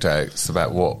those anecdotes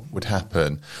about what would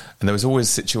happen. And there was always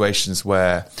situations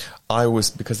where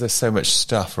because there's so much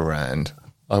stuff around,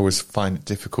 I always find it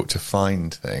difficult to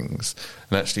find things,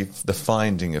 and actually the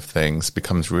finding of things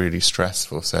becomes really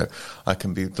stressful. So I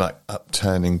can be like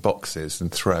upturning boxes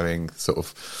and throwing sort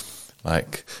of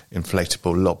like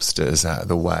inflatable lobsters out of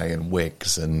the way and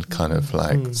wigs and kind of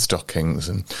like stockings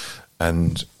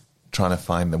and trying to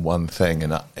find the one thing,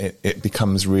 and it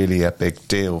becomes really a big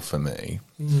deal for me.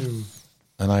 And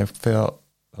I feel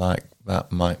like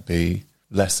that might be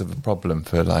less of a problem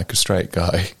for like a straight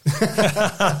guy.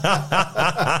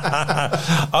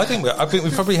 I think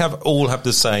we probably all have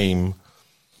the same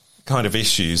kind of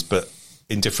issues, but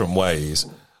in different ways.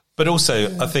 But also,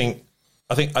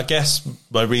 I guess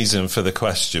my reason for the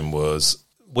question was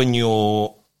when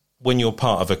you're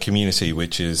part of a community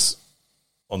which is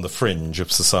on the fringe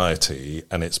of society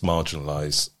and it's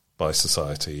marginalised by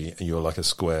society, and you're like a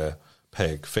square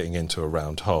peg fitting into a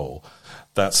round hole,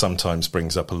 that sometimes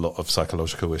brings up a lot of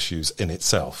psychological issues in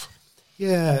itself.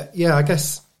 Yeah, I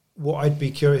guess what I'd be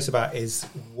curious about is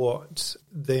what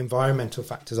the environmental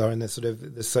factors are and the sort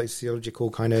of the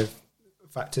sociological kind of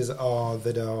factors are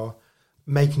that are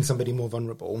making somebody more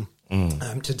vulnerable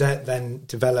to then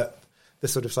develop the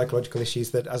sort of psychological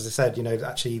issues that, as I said,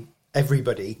 actually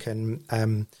everybody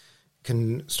can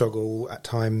struggle at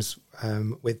times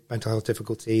with mental health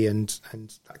difficulty, and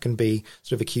that can be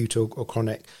sort of acute or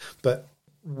chronic. But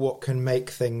what can make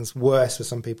things worse for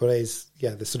some people is,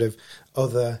 the sort of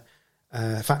other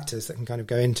factors that can kind of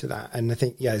go into that. And I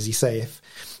think, as you say,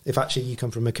 if actually you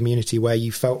come from a community where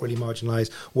you felt really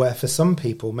marginalised, where for some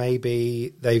people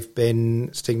maybe they've been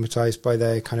stigmatised by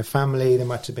their kind of family, they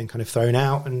might have been kind of thrown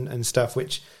out and stuff,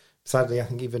 which sadly I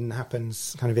think even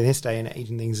happens kind of in this day and age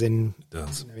and things in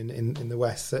the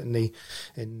West, certainly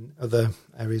in other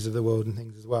areas of the world and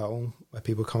things as well, where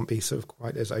people can't be sort of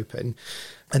quite as open.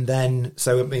 And then,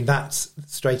 so I mean, that's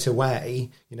straight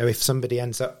away, if somebody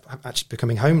ends up actually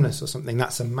becoming homeless or something,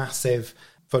 that's a massive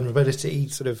vulnerability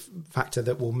sort of factor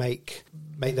that will make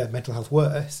their mental health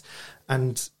worse.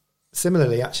 And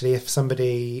similarly, actually, if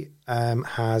somebody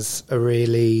has a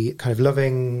really kind of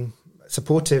loving,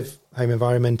 supportive home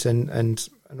environment and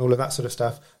all of that sort of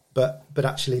stuff, but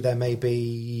actually there may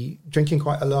be drinking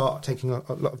quite a lot, taking a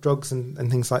lot of drugs and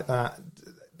things like that.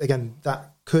 Again,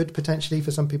 that could potentially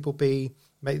for some people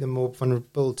make them more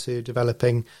vulnerable to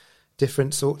developing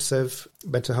different sorts of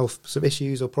mental health sort of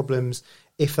issues or problems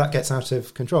if that gets out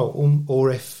of control, or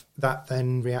if that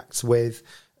then reacts with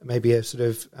maybe a sort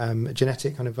of a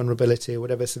genetic kind of vulnerability or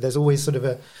whatever. So there's always sort of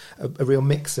a real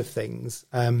mix of things.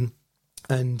 I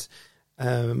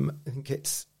think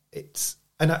it's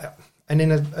and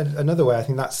in another way, I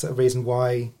think that's a reason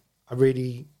why I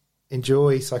really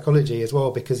enjoy psychology as well,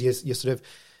 because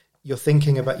you're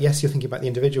thinking about the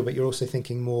individual, but you're also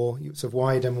thinking more sort of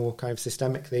wider, more kind of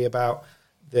systemically about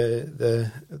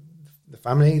the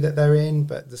family that they're in,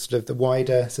 but the sort of the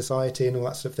wider society and all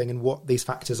that sort of thing, and what these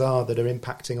factors are that are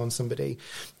impacting on somebody.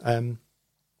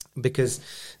 Because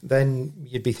then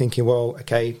you'd be thinking, well,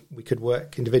 okay, we could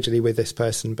work individually with this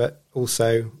person, but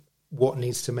also what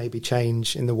needs to maybe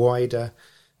change in the wider,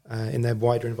 in their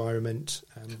wider environment.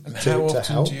 How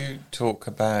often do you talk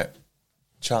about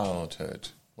childhood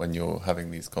when you're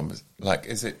having these conversations? Like,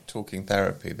 is it talking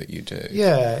therapy that you do?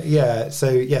 Yeah. So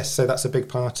yes, so that's a big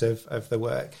part of the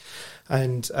work,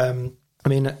 and I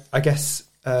mean, I guess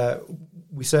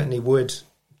we certainly would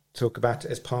talk about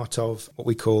it as part of what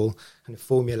we call kind of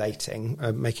formulating,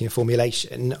 making a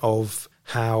formulation of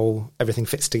how everything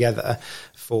fits together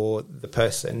for the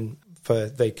person,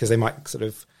 because they might sort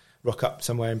of rock up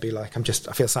somewhere and be like, I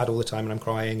feel sad all the time and I'm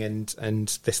crying and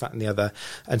this, that and the other.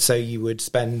 And so you would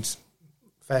spend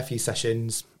a fair few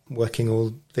sessions working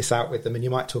all this out with them, and you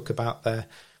might talk about their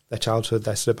childhood,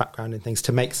 their sort of background and things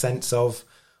to make sense of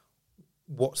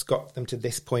what's got them to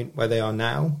this point where they are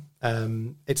now.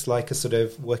 It's like a sort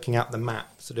of working out the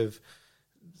map, sort of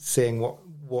seeing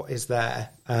what is there.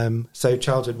 So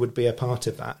childhood would be a part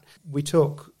of that. We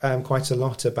talk quite a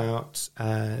lot about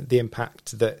the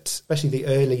impact that, especially the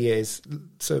early years,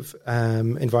 sort of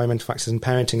environmental factors and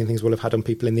parenting and things will have had on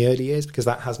people in the early years, because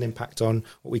that has an impact on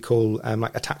what we call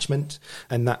like attachment,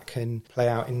 and that can play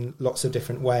out in lots of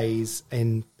different ways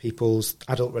in people's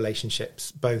adult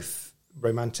relationships, both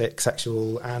romantic,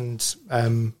 sexual, and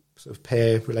sort of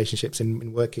peer relationships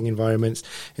in working environments,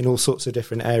 in all sorts of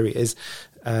different areas.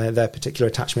 Their particular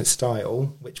attachment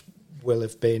style, which will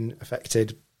have been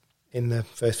affected in the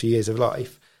first few years of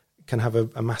life, can have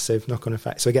a massive knock-on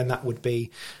effect. So again, that would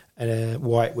be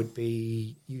why it would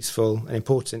be useful and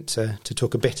important to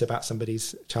talk a bit about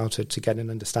somebody's childhood to get an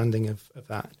understanding of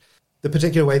that. The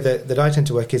particular way that I tend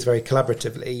to work is very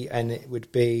collaboratively, and it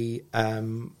would be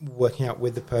working out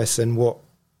with the person what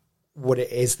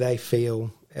it is they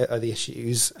feel are the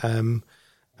issues, and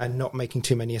not making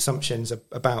too many assumptions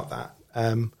about that,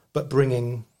 but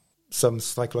bringing some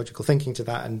psychological thinking to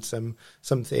that, and some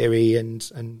theory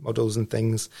and models and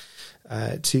things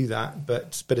to that.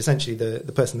 But essentially,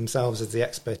 the person themselves is the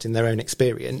expert in their own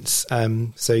experience.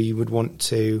 So you would want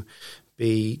to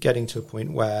be getting to a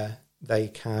point where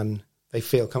they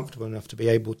feel comfortable enough to be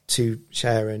able to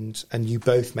share, and you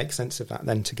both make sense of that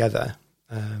then together.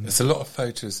 There's a lot of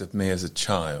photos of me as a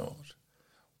child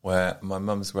where my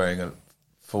mum's wearing a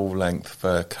full-length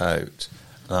fur coat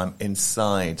and I'm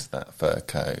inside that fur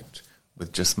coat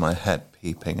with just my head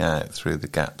peeping out through the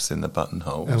gaps in the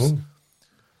buttonholes. Oh.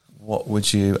 What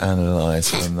would you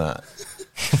analyse from that?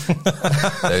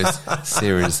 Those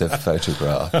series of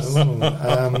photographs.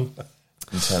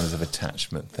 In terms of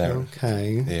attachment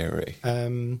theory.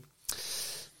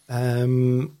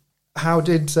 How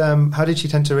did she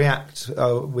tend to react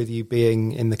with you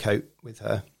being in the coat with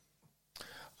her?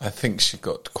 I think she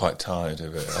got quite tired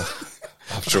of it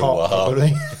after a while.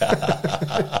 Probably.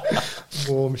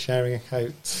 Warm, sharing a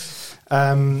coat.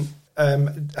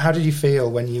 How did you feel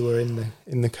when you were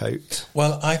in the coat?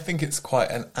 Well, I think it's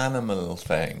quite an animal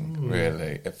thing,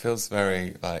 really. It feels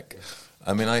very like...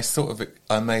 I mean,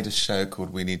 I made a show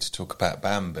called We Need to Talk About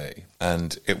Bambi,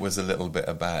 and it was a little bit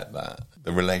about that.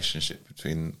 The relationship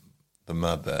between the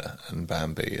mother and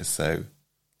Bambi is so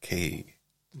key,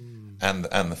 and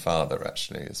the father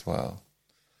actually as well.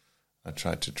 I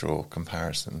tried to draw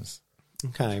comparisons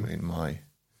between my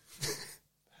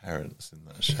parents in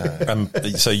that show.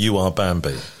 So you are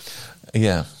Bambi.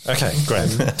 Yeah. Okay,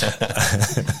 great.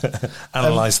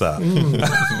 Analyse that.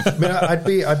 I mean,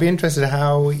 I'd be interested in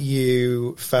how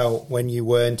you felt when you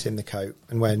weren't in the coat,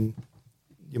 and when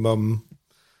your mum,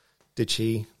 did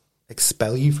she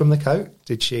expel you from the coat?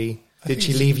 Did she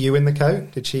leave you in the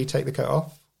coat? Did she take the coat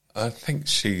off? I think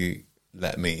she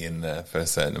let me in there for a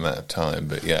certain amount of time,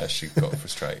 but yeah, she got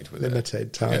frustrated with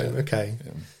Limited time. Yeah. Okay.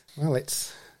 Yeah. Well,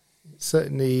 it's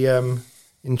certainly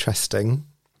interesting.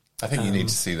 I think you need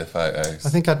to see the photos. I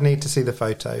think I'd need to see the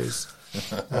photos.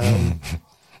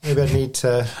 Maybe I'd need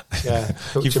to,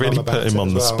 talk You've to really Mum about put him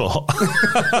on the spot.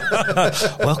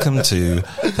 Welcome to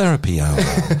Therapy Hour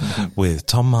with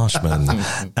Tom Marshman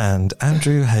and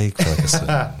Andrew Haig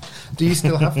Ferguson. Do you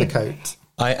still have the coat?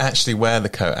 I actually wear the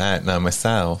coat out now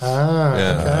myself. Okay.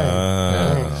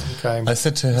 I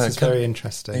said to her, this is very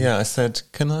interesting. Yeah, I said,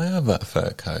 can I have that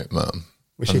fur coat, Mum?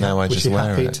 Was she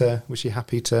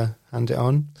happy to hand it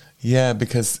on? Yeah,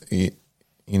 because, you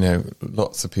know,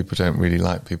 lots of people don't really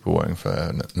like people wearing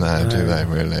fur now, do they,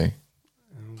 really?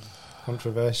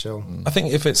 Controversial. I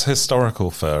think if it's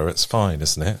historical fur, it's fine,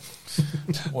 isn't it?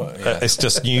 Well, yeah. It's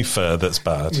just new fur that's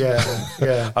bad.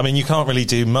 Yeah. I mean, you can't really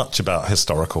do much about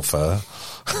historical fur.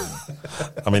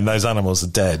 I mean, those animals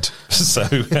are dead, so...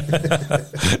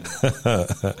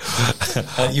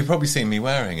 You've probably seen me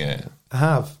wearing it. I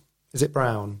have. Is it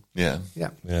brown? Yeah.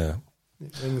 Yeah.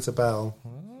 It rings a bell,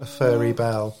 a furry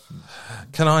bell.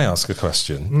 Can I ask a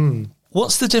question?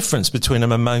 What's the difference between a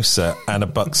mimosa and a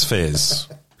Bucks Fizz?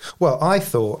 Well, I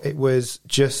thought it was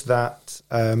just that...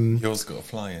 Yours got a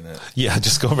fly in it. Yeah, I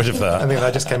just got rid of that. I think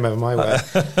that just came over my way.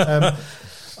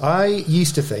 I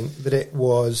used to think that it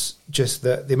was just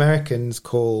that the Americans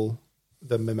call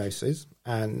them mimosas,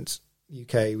 and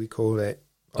UK we call it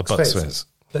Bucks Fizz.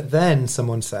 But then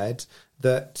someone said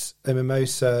that a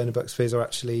mimosa and a Bucks Fizz are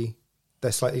actually...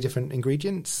 they're slightly different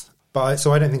ingredients.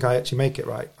 So I don't think I actually make it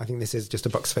right. I think this is just a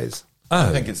Bucks Fizz. Oh.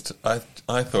 I think it's... I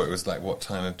thought it was like what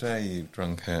time of day you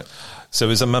drunk it. So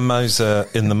is a mimosa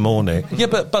in the morning? Yeah,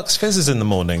 but Bucks Fizz is in the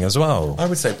morning as well. I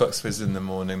would say Bucks Fizz in the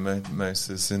morning,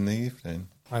 mimosas in the evening.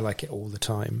 I like it all the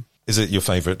time. Is it your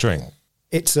favourite drink?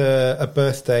 It's a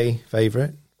birthday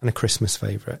favourite and a Christmas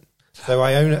favourite. So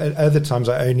other times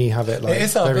I only have it like it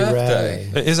is our very birthday.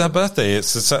 rarely. It is our birthday.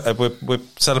 We're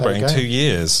celebrating 2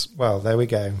 years. Well, there we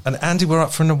go. And Andy, we're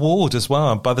up for an award as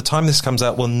well. By the time this comes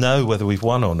out, we'll know whether we've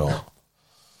won or not.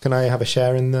 Can I have a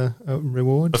share in the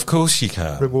reward? Of course you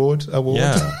can. Award.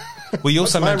 Yeah. We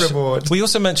also reward? We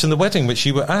also mentioned the wedding which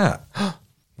you were at.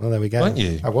 Well, there we go. Weren't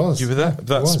you? I was. You were there.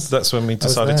 That's when we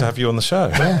decided to have you on the show.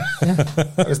 Yeah.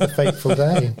 That was the fateful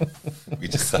day. We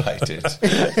decided.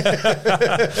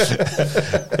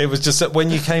 It was just that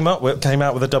when you came out with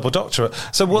a double doctorate.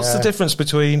 So what's the difference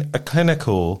between a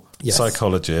clinical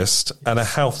psychologist and a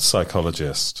health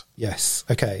psychologist? Yes.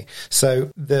 Okay. So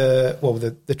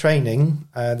the training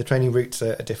routes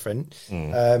are different,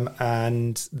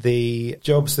 and the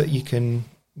jobs that you can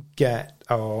get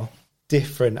are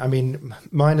different. I mean,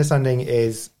 my understanding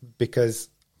is, because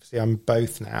see, I'm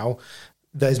both now,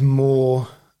 there's more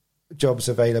jobs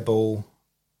available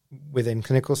within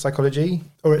clinical psychology,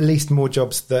 or at least more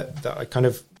jobs that I kind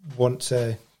of want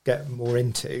to get more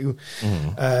into,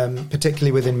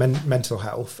 particularly within mental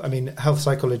health. I mean, health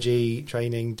psychology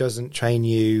training doesn't train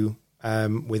you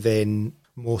within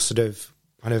more sort of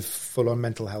kind of full-on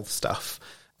mental health stuff.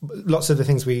 Lots of the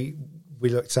things we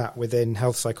looked at within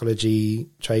health psychology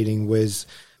training was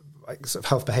like sort of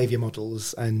health behaviour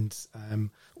models and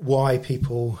why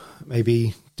people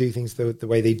maybe do things the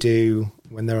way they do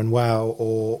when they're unwell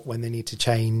or when they need to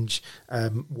change,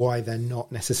 why they're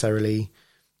not necessarily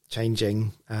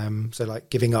changing. So like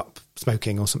giving up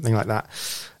smoking or something like that.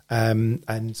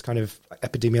 And kind of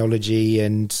epidemiology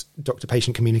and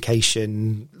doctor-patient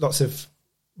communication, lots of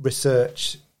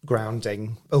research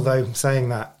grounding. Although saying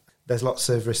that, there's lots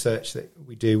of research that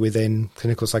we do within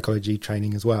clinical psychology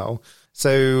training as well.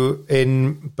 So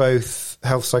in both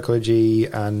health psychology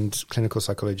and clinical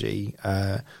psychology,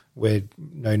 we're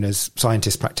known as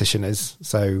scientist practitioners.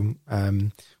 So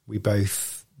we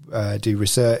both do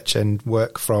research and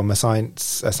work from a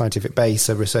scientific base,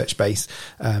 a research base,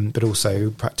 but also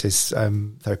practice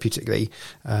therapeutically.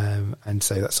 And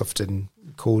so that's often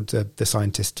called the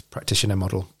scientist practitioner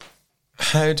model.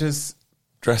 How does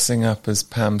dressing up as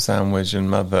Pam Sandwich and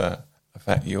Mother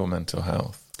affect your mental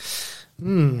health?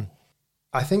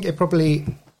 I think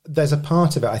there's a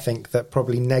part of it, I think, that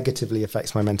probably negatively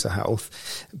affects my mental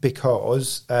health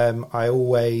because I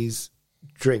always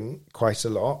drink quite a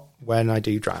lot when I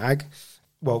do drag.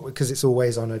 Well, because it's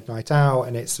always on a night out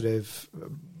and it's sort of,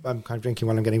 I'm kind of drinking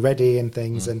while I'm getting ready and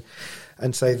things.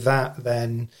 And so that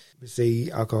then,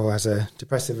 obviously, alcohol has a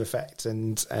depressive effect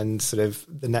and sort of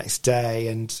the next day,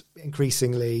 and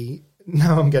increasingly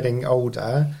now I'm getting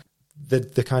older,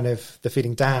 the kind of the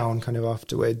feeling down kind of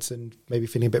afterwards and maybe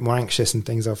feeling a bit more anxious and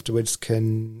things afterwards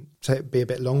can be a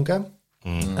bit longer.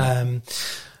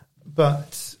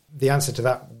 But the answer to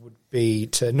that would be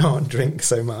to not drink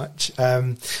so much.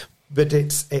 But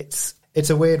it's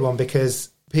a weird one because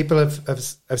people have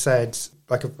said,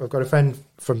 like I've got a friend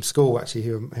from school actually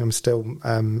who I'm still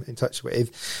in touch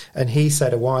with, and he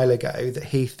said a while ago that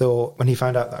he thought when he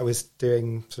found out that I was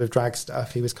doing sort of drag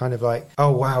stuff, he was kind of like,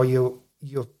 "Oh wow, you're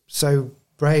so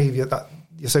brave, you're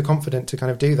so confident to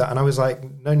kind of do that." And I was like,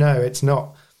 no, it's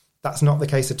not. That's not the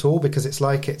case at all, because it's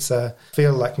like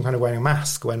feel like I'm kind of wearing a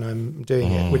mask when I'm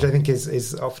doing it, which I think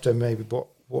is often maybe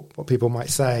what people might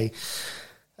say.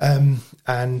 And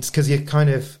because you kind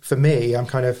of, for me, I'm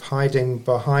kind of hiding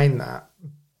behind that,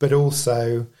 but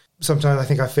also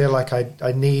sometimes I feel like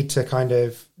I need to kind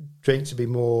of drink to be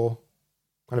more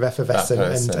kind of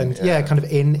effervescent and kind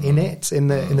of in it in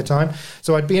the time.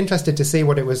 So I'd be interested to see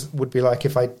what it would be like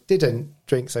if I didn't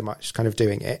drink so much, kind of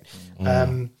doing it,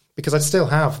 because I'd still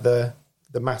have the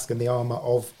mask and the armor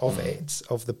of it,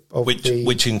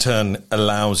 which in turn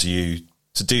allows you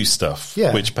to do stuff,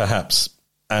 which perhaps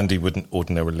Andy wouldn't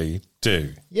ordinarily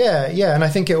do. Yeah, and I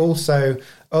think it also,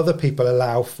 other people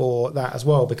allow for that as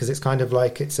well, because it's kind of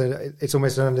like it's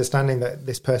almost an understanding that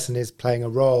this person is playing a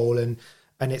role and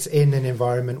it's in an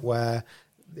environment where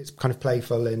it's kind of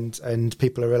playful and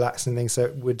people are relaxed and things.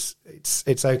 So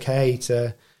it's okay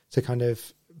to kind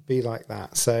of be like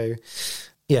that. So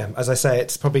yeah, as I say,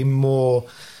 it's probably more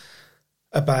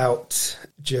about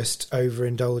just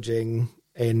overindulging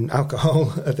in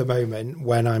alcohol at the moment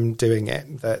when I'm doing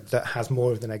it that has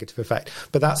more of the negative effect.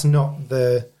 But that's not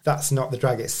the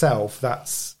drag itself.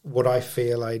 That's what I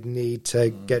feel I need to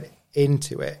get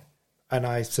into it. And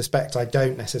I suspect I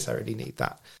don't necessarily need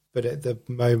that. But at the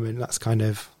moment,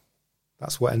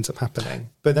 that's what ends up happening.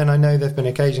 But then I know there've been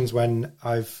occasions when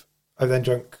I've then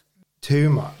drunk too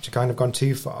much, kind of gone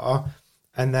too far,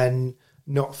 and then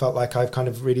not felt like I've kind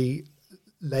of really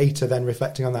later then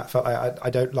reflecting on that felt like I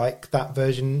don't like that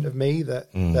version of me that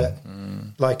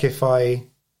like if I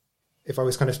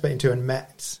was kind of split into and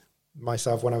met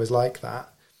myself when I was like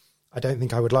that, I don't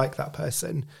think I would like that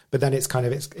person. But then it's kind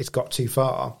of it's got too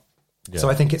far. Yeah. So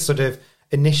I think it's sort of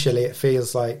initially it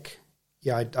feels like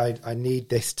I need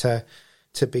this to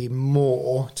be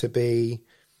more, to be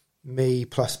me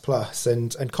plus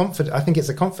and confident. I think it's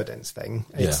a confidence thing.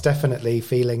 It's definitely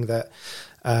feeling that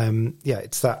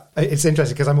it's that. It's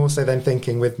interesting because I'm also then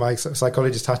thinking with my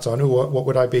psychologist hat on, what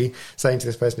would I be saying to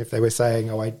this person if they were saying,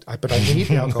 but I need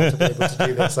the alcohol to be able to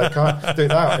do this, I can't do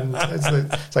that. And as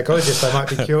a psychologist, I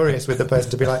might be curious with the person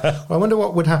to be like, well, I wonder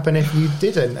what would happen if you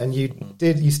didn't, and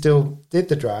you still did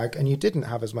the drag and you didn't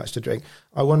have as much to drink.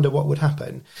 I wonder what would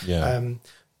happen.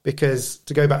 Because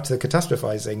to go back to the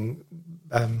catastrophizing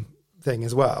thing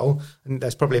as well, and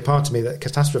there's probably a part of me that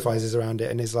catastrophizes around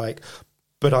it and is like,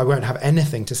 but I won't have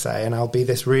anything to say and I'll be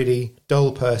this really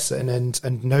dull person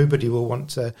and nobody will want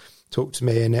to talk to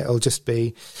me and it'll just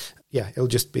be, it'll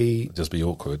just be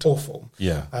awkward, awful.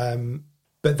 Yeah.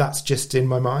 But that's just in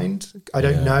my mind. I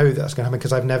don't know that's going to happen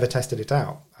because I've never tested it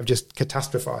out. I've just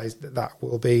catastrophized that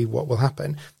will be what will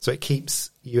happen. So it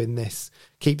keeps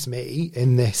me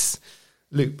in this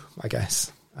loop, I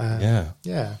guess.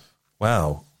 Yeah.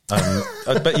 Wow.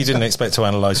 I bet you didn't expect to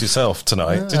analyse yourself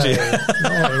tonight, did you?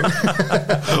 No.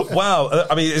 Wow.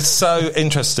 I mean, it's so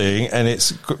interesting, and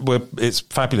it's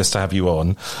fabulous to have you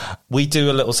on. We do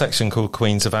a little section called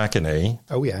Queens of Agony.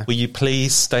 Oh, yeah. Will you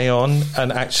please stay on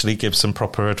and actually give some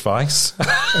proper advice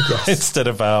instead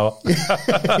of our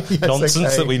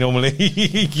nonsense that we normally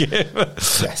give?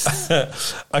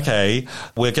 Yes. Okay.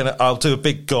 I'll do a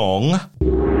big gong.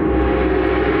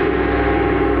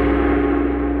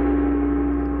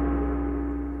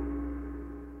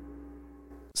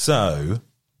 So,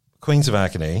 Queens of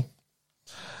Agony.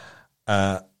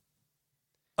 I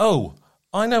know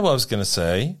what I was going to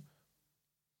say.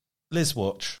 Liz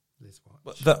Watch.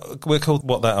 We're called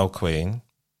What That Old Queen.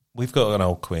 We've got an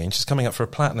old queen. She's coming up for a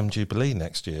Platinum Jubilee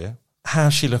next year.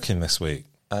 How's she looking this week?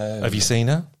 Have you seen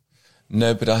her?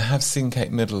 No, but I have seen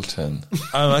Kate Middleton.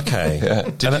 Oh, okay. Yeah.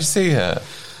 Did you see her?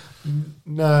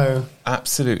 No.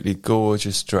 Absolutely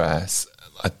gorgeous dress.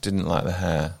 I didn't like the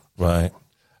hair. Right.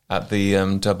 At the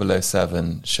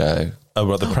 007 show. Oh,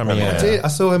 right, the premiere. I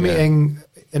saw him eating,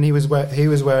 and he was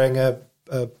wearing a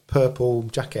purple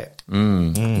jacket.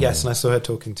 Yes, and I saw her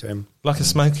talking to him. Like a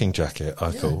smoking jacket,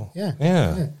 I thought. Yeah.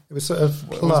 It was sort of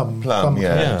plum.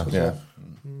 Yeah.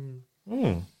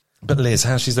 But Liz,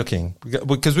 how's she looking?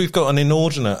 Because we've got an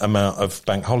inordinate amount of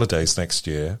bank holidays next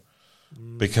year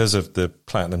because of the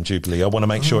Platinum Jubilee. I want to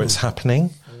make sure it's happening.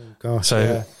 Oh, gosh,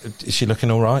 so is she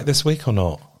looking all right this week or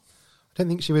not? I don't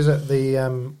think she was at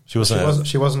the. She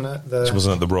wasn't at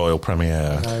the royal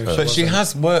premiere. No, but she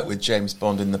has worked with James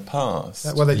Bond in the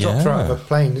past. Well, they dropped her out of a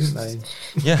plane, didn't they?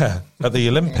 Yeah, at the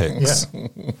Olympics.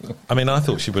 I mean, I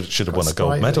thought she should have won a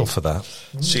gold medal for that.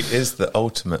 She is the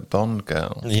ultimate Bond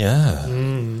girl. Yeah.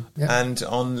 And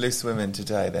on Loose Women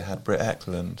today, they had Britt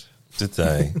Ekland. Did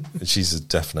they? She's a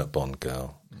definite Bond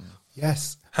girl.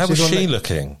 Yes. How was she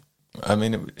looking? I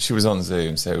mean, she was on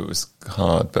Zoom, so it was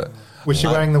hard, but... Was she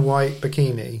wearing the white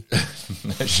bikini?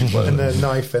 No, she wasn't. And the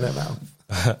knife in her mouth?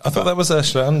 I thought that was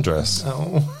Ursula Andress.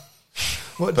 Oh.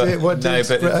 What did Britt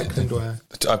Ekland wear?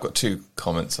 I've got two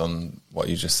comments on what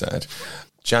you just said.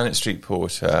 Janet Street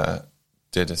Porter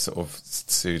did a sort of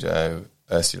pseudo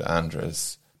Ursula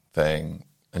Andress thing,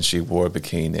 and she wore a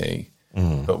bikini,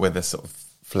 but with a sort of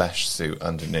flesh suit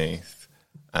underneath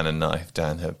and a knife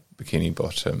down her bikini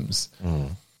bottoms.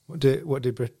 What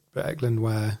did Britt Ekland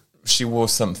wear? She wore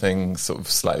something sort of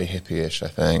slightly hippie-ish, I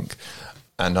think.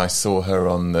 And I saw her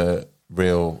on the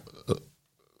Real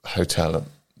Hotel...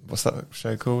 What's that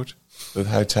show called? The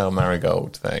Hotel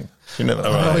Marigold thing. You know that?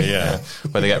 Oh, right, yeah.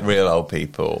 Where they get real old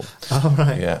people. Oh,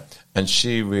 right. Yeah. And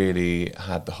she really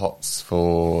had the hots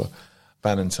for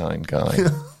Valentine Guy.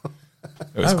 It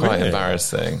was quite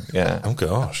embarrassing. Yeah. Oh,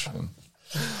 gosh.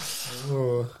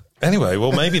 Anyway,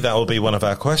 well, maybe that will be one of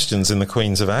our questions in the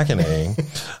Queens of Agony.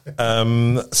 Are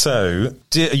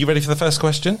you ready for the first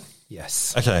question?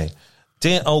 Yes. Okay.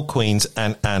 Dear Old Queens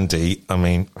and Andy, I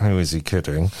mean, who is he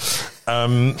kidding?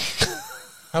 How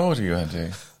old are you, Andy?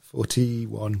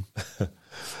 41.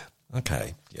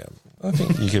 Okay, yeah. I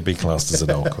think you could be classed as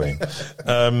an old queen.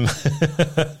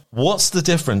 What's the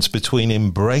difference between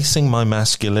embracing my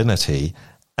masculinity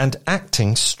and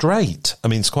acting straight? I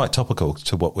mean, it's quite topical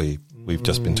to what we've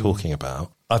just been talking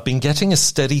about. I've been getting a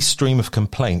steady stream of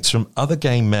complaints from other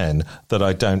gay men that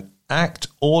I don't act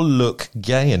or look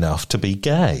gay enough to be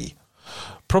gay.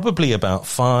 Probably about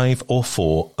 5 or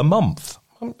 4 a month.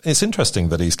 It's interesting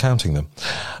that he's counting them.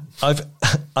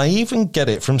 I even get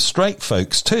it from straight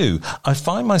folks too. I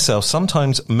find myself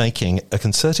sometimes making a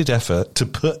concerted effort to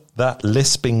put that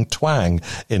lisping twang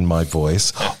in my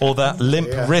voice or that limp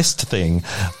wrist thing,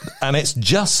 and it's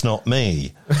just not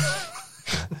me.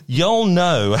 Y'all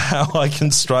know how I can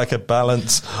strike a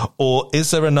balance, or is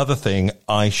there another thing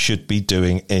I should be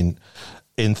doing in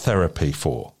therapy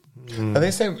for? Are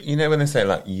they saying, you know, when they say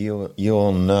like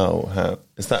you'll know how,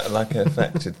 is that like an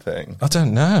affected thing? I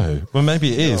don't know. Well,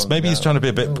 maybe it is. Maybe he's trying to be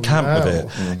a bit camp with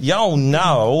it. Y'all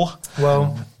know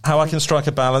how I can strike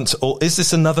a balance, or is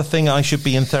this another thing I should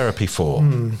be in therapy for?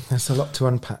 There's a lot to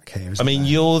unpack here. I mean,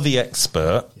 you're the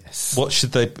expert. Yes. What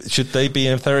should they be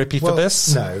in therapy for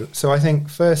this? No. So I think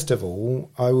first of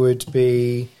all, I would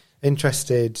be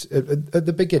interested at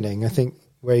the beginning. I think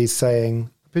where he's saying,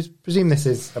 presume this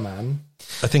is a man.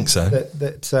 I think so.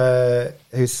 That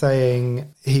who's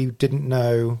saying he didn't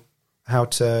know how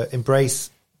to embrace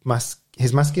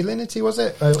his masculinity, was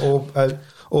it,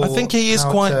 Or I think he is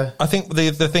I think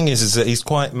the thing is that he's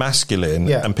quite masculine,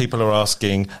 and people are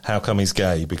asking how come he's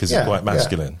gay because he's quite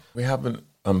masculine. We haven't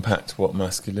unpacked what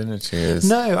masculinity is.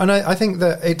 No, and I think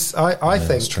that it's. I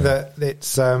think that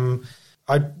it's.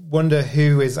 I wonder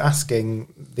who is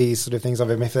asking these sort of things of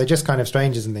him. If they're just kind of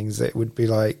strangers and things, it would be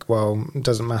like, well, it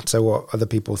doesn't matter what other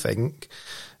people think.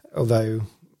 Although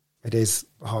it is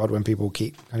hard when people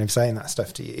keep kind of saying that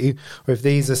stuff to you. Or if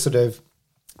these are sort of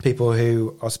people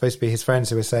who are supposed to be his friends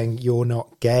who are saying you're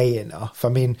not gay enough. I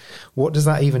mean, what does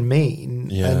that even mean?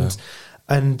 Yeah.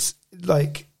 And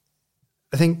like,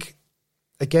 I think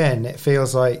again, it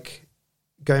feels like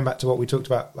going back to what we talked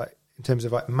about, like in terms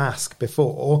of like mask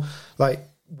before, like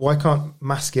why can't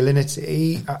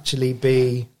masculinity actually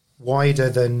be wider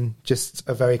than just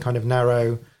a very kind of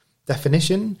narrow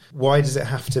definition? Why does it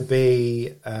have to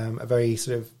be a very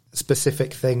sort of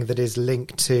specific thing that is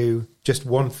linked to just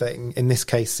one thing, in this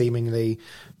case seemingly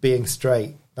being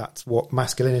straight? That's what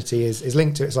masculinity is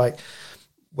linked to. It's like,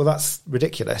 well, that's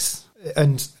ridiculous.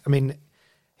 And I mean,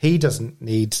 he doesn't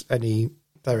need any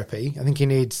therapy. I think he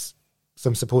needs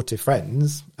some supportive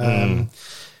friends.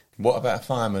 What about a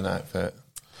fireman outfit?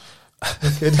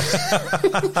 Good.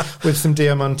 With some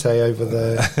Diamante over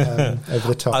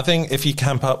the top. I think if you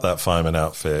camp up that fireman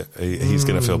outfit, he's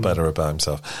going to feel better about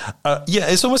himself. Yeah,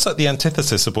 it's almost like the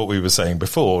antithesis of what we were saying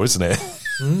before, isn't it?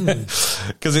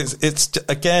 Because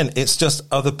it's just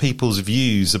other people's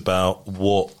views about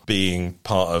what being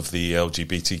part of the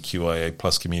LGBTQIA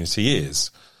plus community is,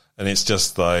 and it's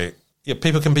just like, yeah,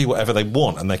 people can be whatever they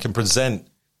want and they can present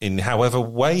in however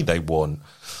way they want.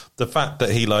 The fact that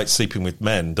he likes sleeping with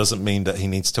men doesn't mean that he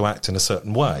needs to act in a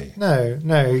certain way. No,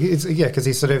 because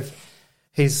he's sort of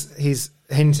he's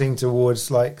hinting towards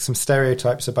like some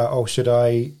stereotypes about, should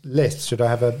I list? Should I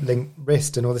have a linked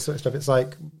wrist and all this sort of stuff? It's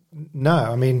like, no.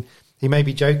 I mean, he may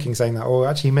be joking saying that, or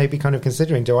actually he may be kind of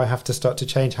considering, do I have to start to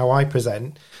change how I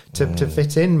present to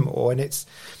fit in more? And it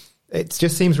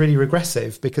just seems really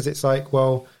regressive, because it's like,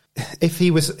 well, if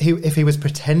he was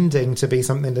pretending to be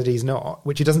something that he's not,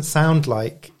 which he doesn't sound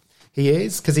like he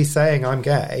is, because he's saying I'm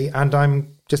gay and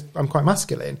I'm quite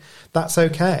masculine, that's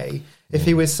okay. If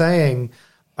he was saying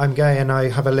I'm gay and I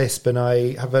have a lisp and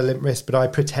I have a limp wrist, but I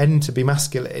pretend to be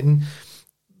masculine,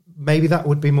 maybe that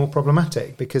would be more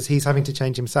problematic, because he's having to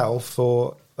change himself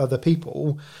for other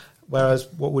people. Whereas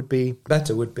what would be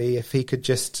better would be if he could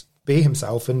just be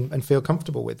himself and feel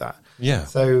comfortable with that. Yeah.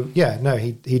 So yeah, no,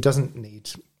 he doesn't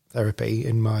need therapy,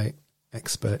 in my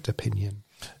expert opinion.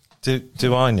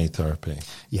 Do I need therapy?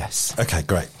 Yes. Okay,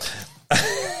 great.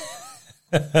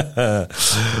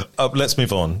 Let's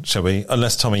move on, shall we?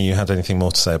 Unless, Tommy, you had anything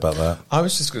more to say about that. I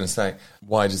was just going to say,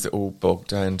 why does it all bog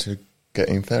down to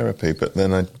getting therapy? But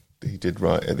then he did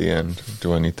write at the end,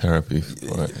 do I need therapy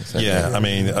for it? Yeah, I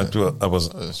mean, I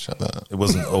wasn't... Shut that up. It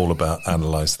wasn't all about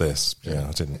analyse this. Yeah,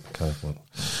 I didn't kind of want...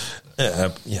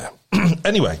 yeah.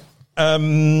 Anyway,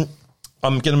 I'm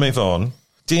going to move on.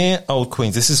 Dear Old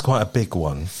Queens, this is quite a big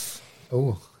one.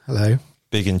 Oh, hello.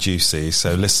 Big and juicy,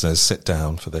 so listeners, sit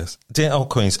down for this. Dear Old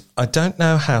Queens, I don't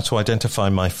know how to identify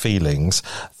my feelings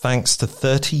thanks to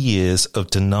 30 years of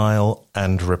denial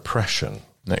and repression.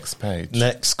 Next page.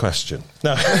 Next question.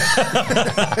 No.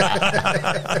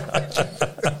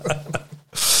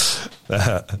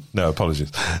 No,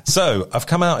 apologies. So, I've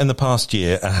come out in the past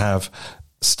year and have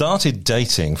started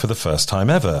dating for the first time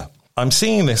ever. I'm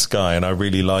seeing this guy and I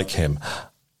really like him,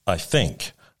 I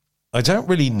think. I don't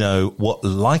really know what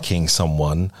liking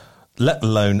someone, let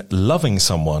alone loving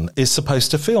someone, is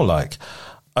supposed to feel like.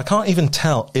 I can't even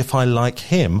tell if I like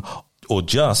him or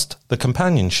just the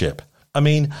companionship. I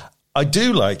mean, I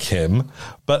do like him,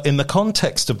 but in the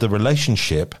context of the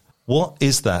relationship, what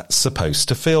is that supposed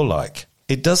to feel like?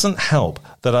 It doesn't help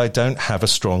that I don't have a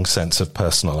strong sense of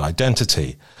personal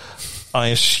identity. I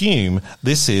assume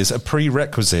this is a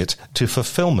prerequisite to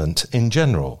fulfillment in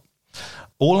general.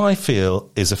 All I feel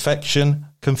is affection,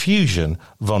 confusion,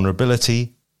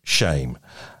 vulnerability, shame.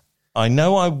 I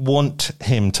know I want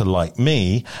him to like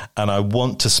me and I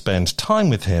want to spend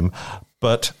time with him,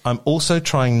 but I'm also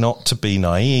trying not to be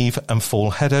naive and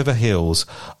fall head over heels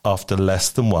after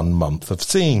less than 1 month of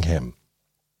seeing him.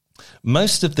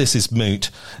 Most of this is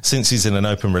moot since he's in an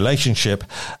open relationship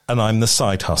and I'm the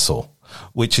side hustle,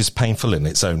 which is painful in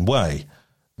its own way.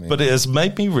 But it has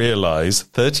made me realise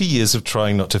 30 years of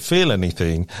trying not to feel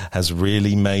anything has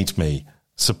really made me,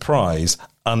 surprise,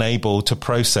 unable to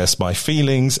process my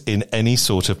feelings in any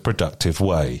sort of productive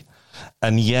way.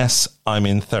 And yes, I'm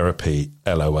in therapy,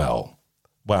 LOL.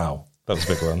 Wow, that was a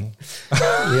big one.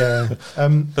 Yeah.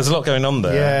 There's a lot going on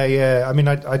there. Yeah. I mean,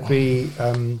 I'd be...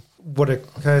 what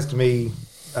occurs to me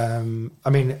I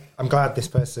mean, I'm glad this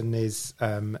person is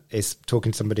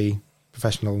talking to somebody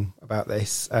professional about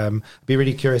this. I'd be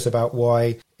really curious about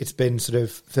why it's been sort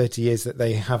of 30 years that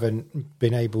they haven't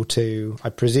been able to, I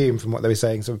presume from what they were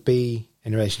saying, sort of be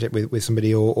in a relationship with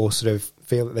somebody or sort of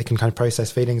feel that they can kind of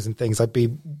process feelings and things. I'd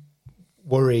be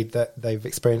worried that they've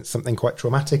experienced something quite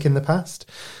traumatic in the past.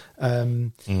 I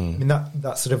mean,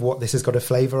 that's sort of what this has got a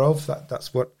flavour of.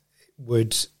 That's what it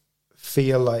would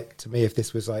feel like to me if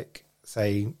this was like,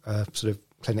 say, a sort of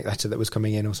clinic letter that was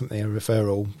coming in or something, a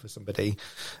referral for somebody.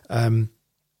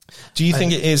 Do you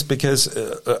think it is because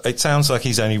it sounds like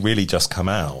he's only really just come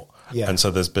out? Yeah. And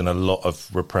so there's been a lot of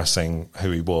repressing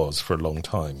who he was for a long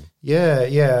time.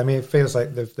 Yeah. I mean, it feels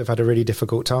like they've had a really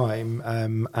difficult time,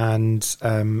 and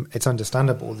it's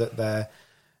understandable that they're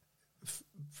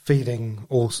feeling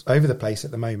all over the place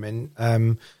at the moment. I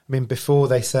mean, before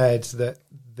they said that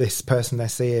this person they're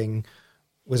seeing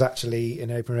was actually in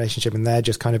an open relationship and they're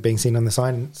just kind of being seen on the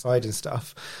side and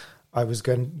stuff, I was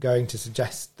going to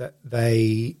suggest that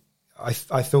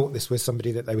I thought this was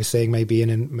somebody that they were seeing maybe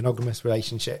in a monogamous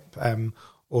relationship,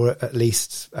 or at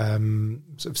least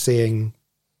sort of seeing,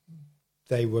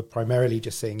 they were primarily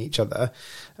just seeing each other.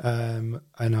 And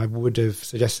I would have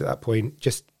suggested at that point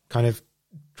just kind of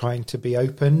trying to be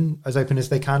as open as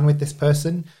they can with this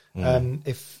person.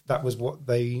 If that was what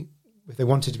if they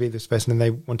wanted to be this person and they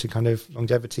wanted kind of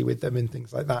longevity with them and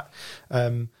things like that.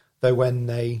 Though when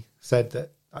they said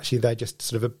that actually they're just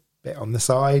sort of a bit on the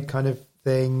side kind of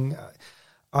thing,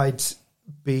 I'd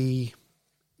be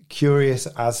curious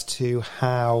as to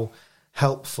how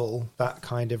helpful that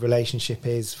kind of relationship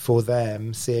is for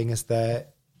them, seeing as they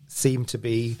seem to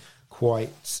be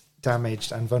quite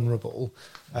damaged and vulnerable,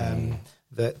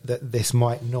 that this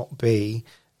might not be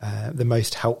the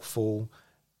most helpful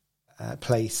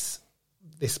place.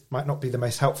 This might not be the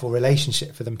most helpful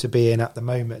relationship for them to be in at the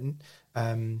moment,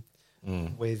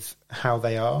 with how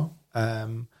they are.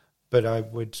 But I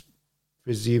would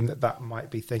presume that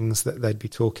might be things that they'd be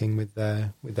talking with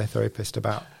their therapist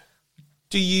about.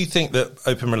 Do you think that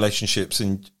open relationships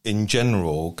in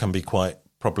general can be quite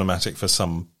problematic for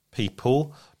some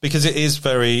people? Because it is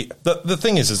the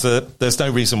thing is that there's no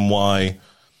reason why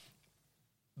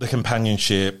the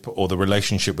companionship or the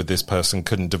relationship with this person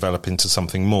couldn't develop into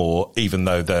something more, even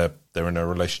though they're in a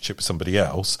relationship with somebody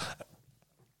else,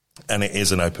 and it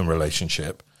is an open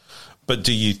relationship. But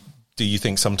do you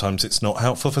think sometimes it's not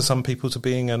helpful for some people to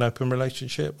be in an open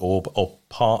relationship or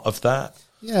part of that?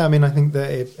 Yeah, I mean, I think that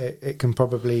it can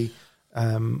probably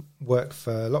work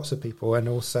for lots of people and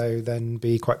also then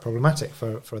be quite problematic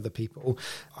for other people.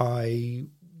 I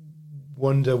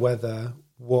wonder whether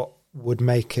what would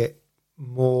make it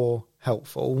more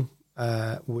helpful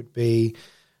would be,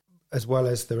 as well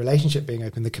as the relationship being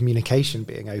open, the communication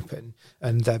being open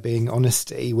and there being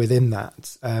honesty within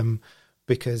that,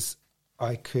 because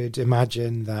I could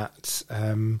imagine that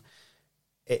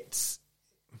it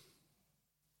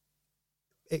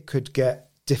could get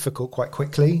difficult quite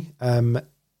quickly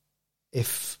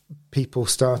if people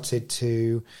started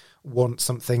to want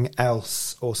something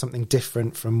else or something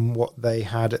different from what they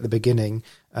had at the beginning,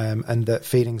 and that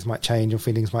feelings might change and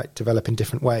feelings might develop in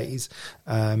different ways,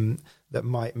 that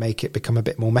might make it become a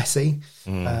bit more messy.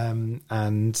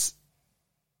 And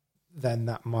then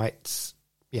that might,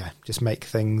 just make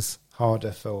things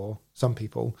harder for some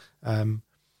people.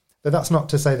 But that's not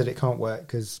to say that it can't work,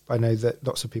 because I know that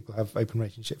lots of people have open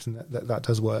relationships and that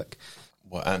does work.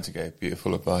 Well, Auntie gave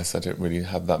beautiful advice. I don't really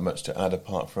have that much to add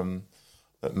apart from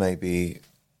that maybe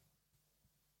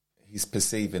he's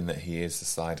perceiving that he is a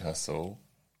side hustle.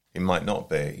 He might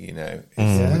not be, We've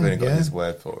only got his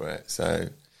word for it. So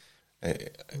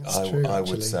I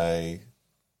would say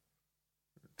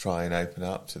try and open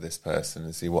up to this person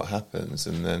and see what happens.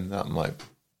 And then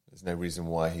there's no reason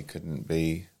why he couldn't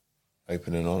be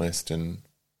open and honest, and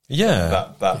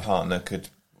that partner could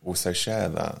also share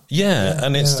that.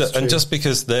 And just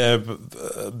because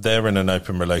they're in an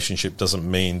open relationship doesn't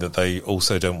mean that they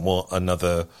also don't want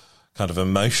another kind of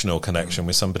emotional connection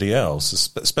with somebody else,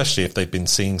 especially if they've been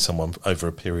seeing someone over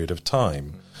a period of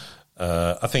time.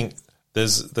 I think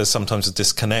there's sometimes a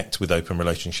disconnect with open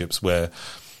relationships where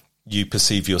you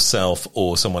perceive yourself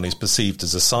or someone is perceived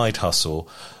as a side hustle,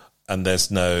 and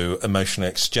there's no emotional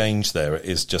exchange there. It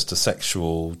is just a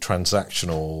sexual,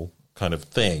 transactional kind of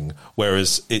thing,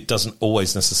 whereas it doesn't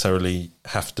always necessarily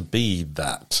have to be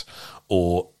that,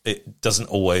 or it isn't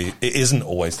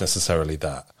always necessarily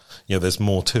that. There's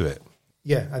more to it.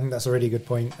 Yeah, I think that's a really good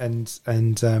point. And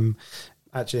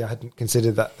actually, I hadn't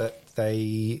considered that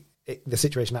the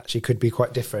situation actually could be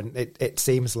quite different. It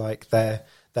seems like they're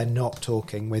not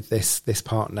talking with this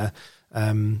partner,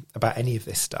 about any of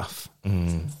this stuff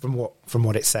from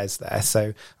what it says there.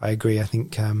 So I agree. I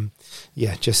think,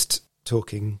 just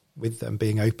talking with them,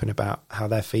 being open about how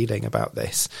they're feeling about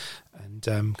this and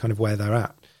kind of where they're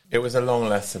at. It was a long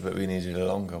letter, but we needed a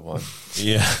longer one.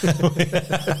 Yeah.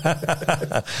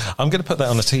 I'm going to put that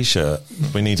on a T-shirt.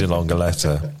 We need a longer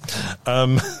letter.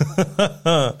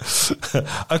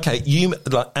 Okay,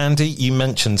 Andy, you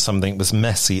mentioned something was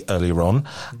messy earlier on,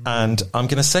 and I'm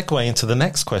going to segue into the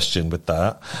next question with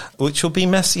that, which will be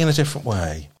messy in a different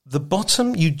way. The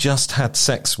bottom you just had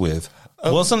sex with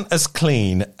wasn't as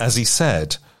clean as he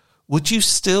said. Would you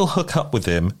still hook up with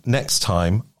him next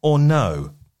time or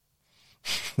no?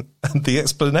 And the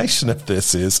explanation of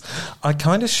this is, I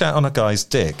kind of shat on a guy's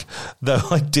dick, though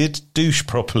I did douche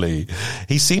properly.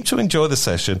 He seemed to enjoy the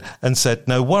session and said,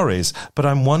 no worries, but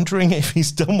I'm wondering if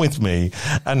he's done with me,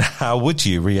 and how would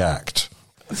you react?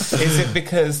 Is it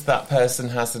because that person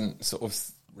hasn't sort of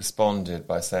responded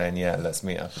by saying, yeah, let's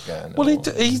meet up again? Well, he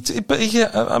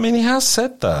has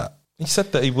said that. He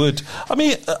said that he would. I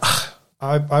mean...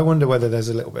 I wonder whether there's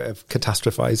a little bit of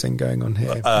catastrophizing going on here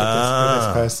with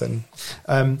this person.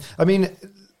 I mean,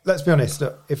 let's be honest.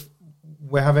 If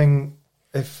we're having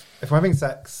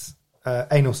sex,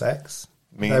 anal sex,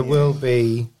 there will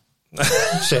be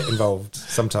shit involved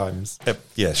sometimes.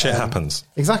 Yeah, shit happens.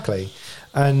 Exactly.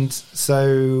 And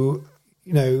so,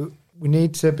 we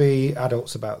need to be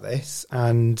adults about this.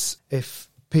 And if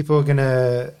people are going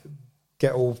to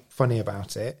get all funny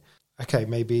about it, okay,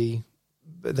 maybe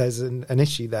there's an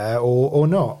issue there or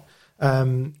not.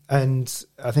 And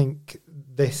I think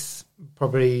this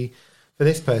probably, for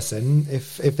this person,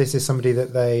 if this is somebody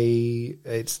that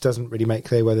it doesn't really make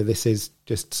clear whether this is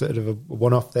just sort of a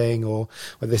one-off thing or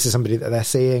whether this is somebody that they're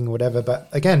seeing or whatever. But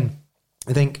again,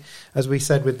 I think, as we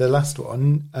said with the last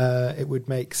one, it would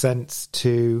make sense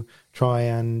to try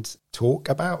and talk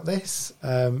about this,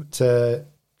 to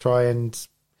try and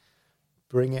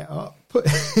bring it up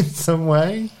in some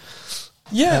way.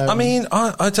 Yeah, I mean,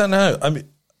 I don't know. I mean,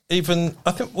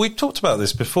 I think we've talked about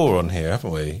this before on here, haven't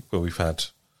we? Where we've had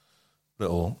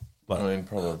probably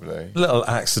little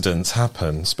accidents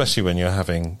happen, especially when you're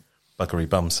having buggery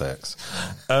bum sex,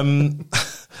 and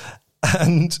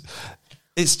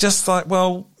it's just like,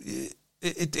 well,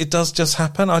 it does just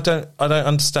happen. I don't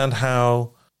understand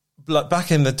how. Like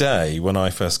back in the day when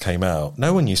I first came out,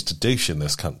 no one used to douche in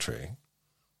this country.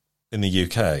 In the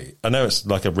UK, I know it's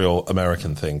like a real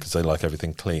American thing because they like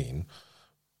everything clean,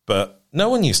 but no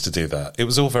one used to do that. It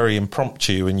was all very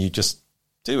impromptu and you just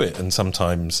do it. And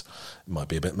sometimes it might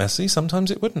be a bit messy, sometimes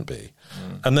it wouldn't be.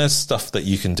 And there's stuff that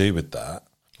you can do with that.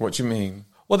 What do you mean?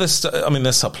 Well, there's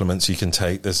supplements you can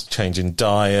take. There's change in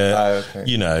diet,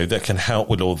 that can help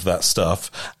with all of that stuff.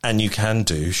 And you can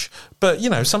douche. But,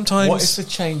 sometimes... What is the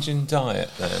change in diet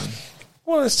then?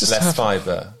 Well, it's just... Less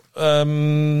fibre?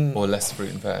 Or less fruit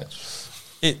and veg?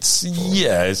 It's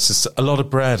just a lot of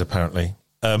bread, apparently.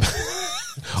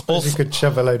 Or you could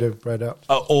shove a load of bread up.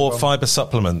 Or fibre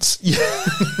supplements.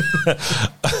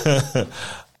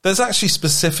 There's actually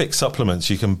specific supplements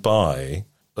you can buy.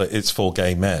 It's for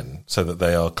gay men, so that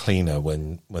they are cleaner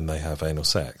when they have anal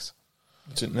sex.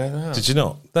 Didn't know that. Did you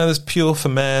not? No, there's Pure for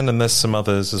Men, and there's some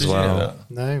others as well. You know that?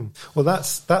 No. Well,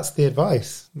 that's the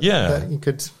advice. Yeah. That you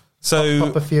could... So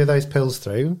pop a few of those pills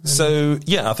through. So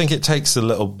I think it takes a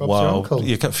little while.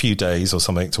 You get a few days or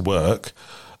something to work,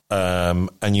 and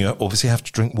you obviously have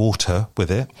to drink water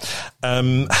with it.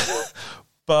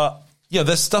 But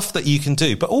there's stuff that you can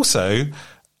do. But also,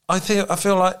 I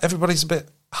feel like everybody's a bit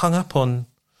hung up on,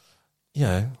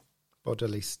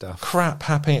 bodily stuff, crap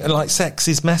happening. Like sex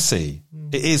is messy.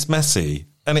 It is messy,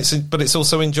 but it's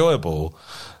also enjoyable.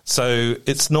 So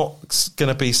it's not going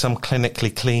to be some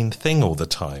clinically clean thing all the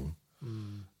time.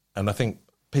 And I think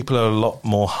people are a lot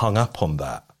more hung up on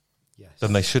that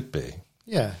than they should be.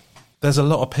 Yeah. There's a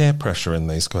lot of peer pressure in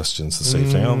these questions this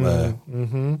evening, aren't there?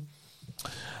 Mm-hmm.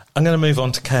 I'm going to move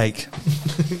on to cake.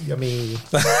 Yummy.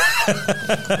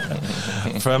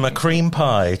 From a cream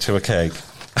pie to a cake.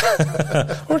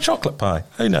 Or a chocolate pie.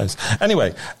 Who knows?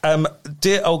 Anyway,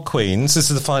 dear old queens,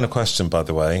 this is the final question, by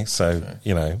the way. So,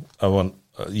 I want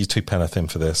you two penneth in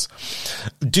for this.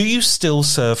 Do you still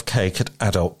serve cake at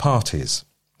adult parties?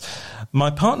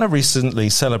 My partner recently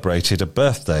celebrated a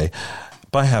birthday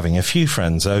by having a few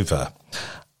friends over.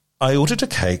 I ordered a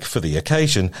cake for the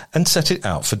occasion and set it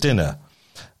out for dinner.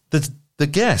 The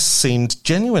guests seemed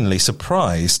genuinely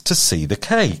surprised to see the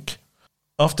cake.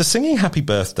 After singing happy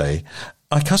birthday,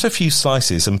 I cut a few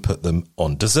slices and put them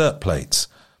on dessert plates.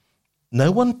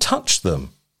 No one touched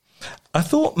them. I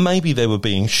thought maybe they were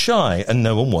being shy and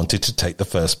no one wanted to take the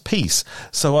first piece,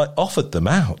 so I offered them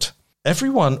out.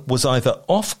 everyone was either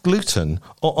off gluten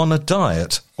or on a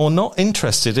diet or not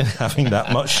interested in having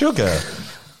that much sugar.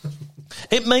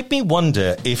 It made me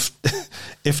wonder if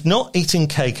not eating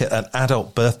cake at an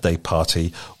adult birthday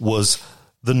party was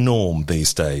the norm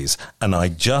these days, and I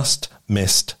just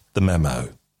missed the memo.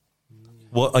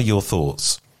 What are your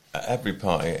thoughts? At every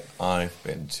party I've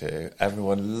been to,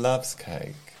 everyone loves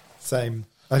cake. Same.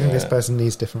 I think this person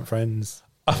needs different friends.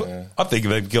 I think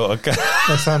they've got a...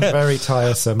 They sound very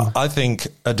tiresome. I think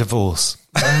a divorce.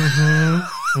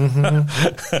 Mm-hmm.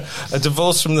 Mm-hmm. A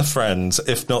divorce from the friends,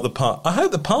 if not the partner. I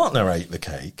hope the partner ate the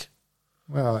cake.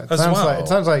 Well, it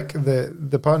sounds like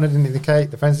the partner didn't eat the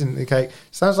cake, the friends didn't eat the cake. It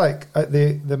sounds like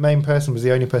the main person was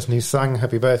the only person who sang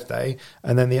Happy Birthday,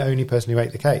 and then the only person who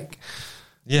ate the cake.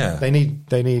 Yeah. They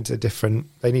need a different...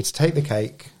 They need to take the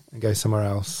cake and go somewhere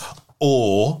else.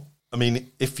 Or... I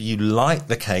mean, if you like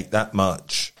the cake that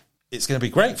much, it's going to be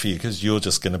great for you because you're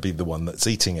just going to be the one that's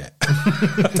eating it.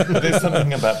 There's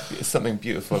something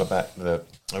beautiful about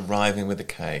arriving with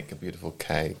a beautiful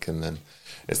cake, and then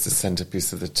it's the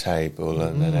centerpiece of the table,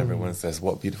 and then everyone says,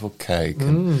 "What a beautiful cake!"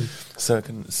 And so I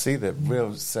can see the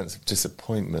real sense of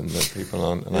disappointment that people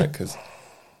aren't like. Because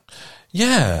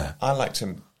I like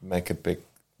to make a big.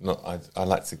 I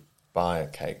like to buy a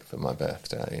cake for my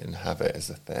birthday and have it as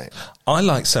a thing. I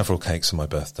like several cakes for my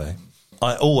birthday.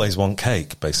 I always want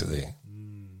cake, basically.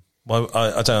 Why?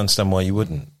 I don't understand why you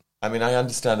wouldn't. I mean, I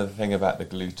understand the thing about the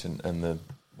gluten and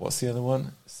what's the other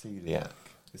one? Celiac.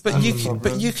 But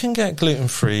you can get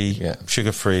gluten-free,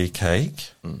 sugar-free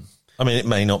cake. I mean, it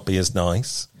may not be as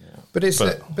nice. But it's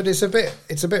a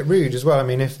bit rude as well. I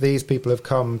mean, if these people have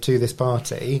come to this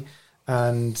party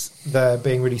and they're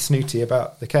being really snooty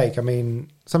about the cake. I mean,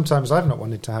 sometimes I've not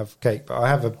wanted to have cake, but I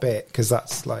have a bit because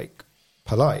that's like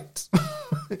polite,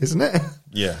 isn't it?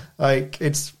 Yeah. Like,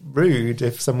 it's rude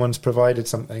if someone's provided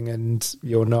something and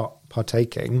you're not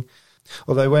partaking.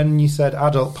 Although when you said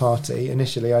adult party,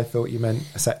 initially I thought you meant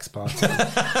a sex party. So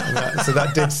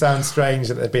that did sound strange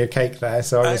that there'd be a cake there.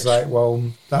 So I was like, well,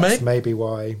 that's maybe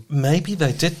why. Maybe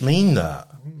they did mean that.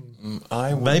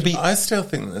 I still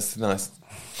think that's a nice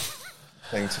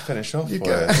thing to finish off with.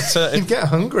 You'd get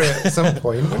hungry at some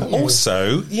point, wouldn't you?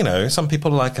 Also, some people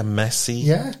like a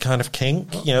messy kind of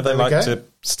kink. They like to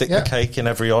stick the cake in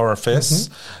every orifice.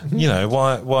 Mm-hmm.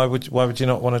 Mm-hmm. Why would you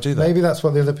not want to do that? Maybe that's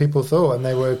what the other people thought, and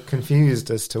they were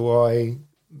confused as to why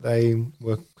they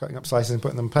were cutting up slices and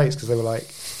putting them on plates, because they were like,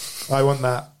 I want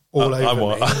that all over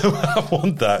me. I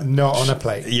want that. Not on a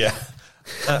plate. Yeah.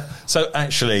 So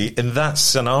actually, in that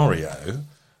squenario,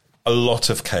 a lot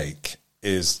of cake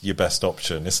is your best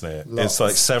option, isn't it? It's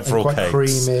like several cakes.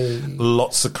 Creamy.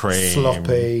 Lots of cream.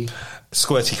 Sloppy.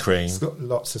 Squirty cream.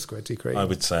 Lots of squirty cream. I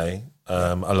would say.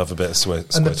 I love a bit of squirty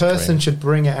cream. And the person should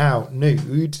bring it out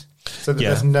nude so that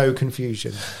there's no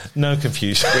confusion. No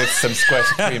confusion. With some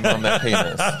squirty cream on their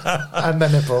penis. And their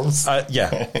nipples.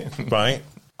 Right.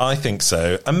 I think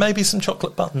so. And maybe some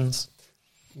chocolate buttons.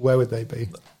 Where would they be?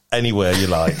 Anywhere you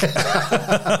like.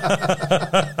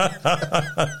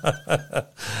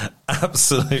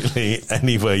 Absolutely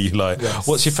anywhere you like. Yes.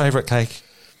 What's your favourite cake,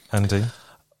 Andy?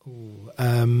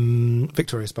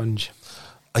 Victoria Sponge.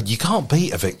 You can't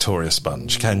beat a Victoria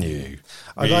Sponge, can you?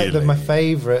 I like that. My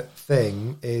favourite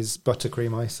thing is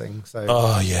buttercream icing. So.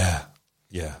 Oh, yeah.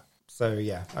 Yeah. So,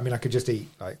 yeah. I mean, I could just eat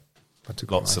like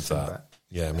buttercream Lots icing, of that.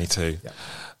 Yeah, me too. Yeah.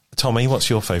 Tommy, what's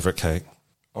your favourite cake?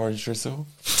 Orange drizzle.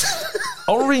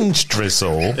 Orange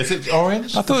drizzle? Is it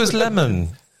orange? I thought it was lemon.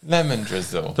 Lemon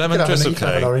drizzle. Lemon drizzle cake. You can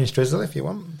have an orange drizzle if you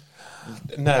want.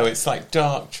 No, it's like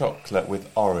dark chocolate with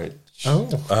orange.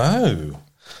 Oh.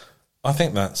 I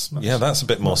think that's a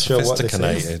bit more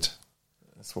sophisticated.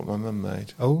 That's what my mum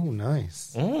made. Oh,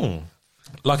 nice.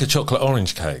 Like a chocolate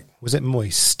orange cake. Was it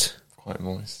moist? Quite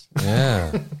moist.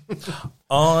 Yeah.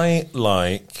 I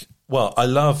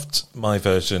loved my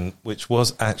version, which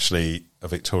was actually a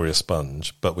Victoria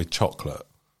Sponge, but with chocolate,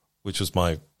 which was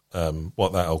my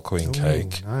What That Old Queen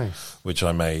cake, nice. Which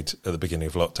I made at the beginning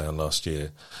of lockdown last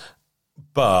year.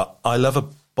 But I love a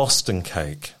Boston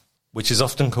cake, which is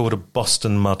often called a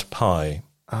Boston mud pie.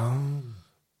 Oh.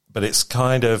 But it's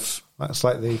kind of... That's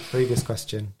like the previous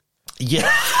question.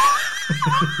 Yeah.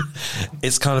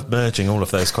 It's kind of merging all of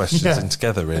those questions in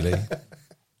together, really.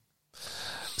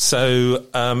 So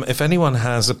if anyone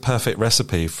has a perfect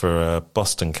recipe for a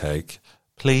Boston cake,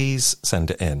 please send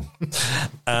it in.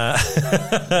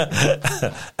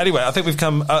 Anyway, I think we've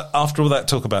come, after all that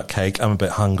talk about cake, I'm a bit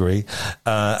hungry.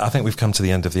 I think we've come to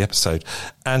the end of the episode.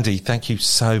 Andy, thank you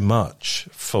so much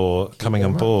for coming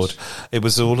on board. It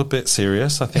was all a bit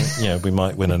serious. I think, we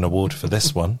might win an award for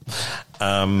this one.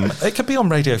 It could be on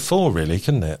Radio 4, really,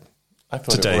 couldn't it? I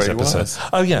thought today's it episode. was.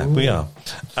 Oh, yeah, we are.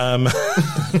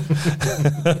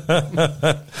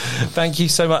 Thank you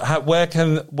so much. Where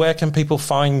can people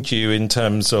find you in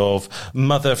terms of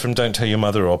Mother from Don't Tell Your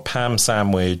Mother or Pam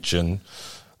Sandwich and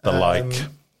the like?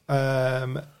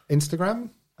 Instagram.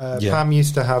 Pam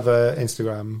used to have an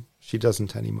Instagram. She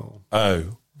doesn't anymore. Oh,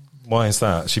 why is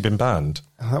that? Has she been banned?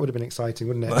 Oh, that would have been exciting,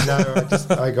 wouldn't it? No,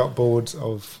 I got bored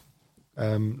of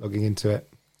logging into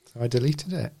it, so I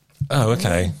deleted it. Oh,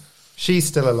 okay. She's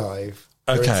still alive.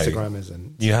 Her Okay. Instagram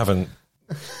isn't. You haven't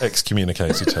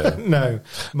excommunicated her? No.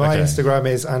 My Okay. Instagram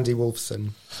is Andy Wolfson.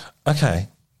 Okay.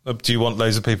 Do you want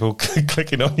loads of people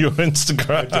clicking on your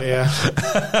Instagram? Yeah.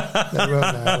 They will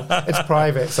now. It's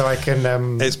private, so I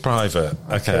can... It's private.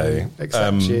 Okay. can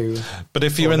accept you. But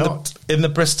if you're or in not. the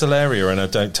Bristol area and I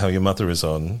Don't Tell Your Mother is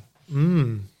on,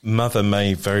 Mother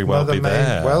may very well Mother be may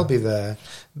there. well be there.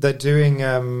 They're doing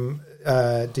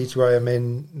D2IM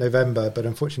in November, but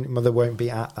unfortunately Mother won't be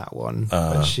at that one.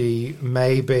 But she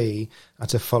may be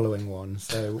at a following one,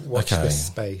 so watch Okay. this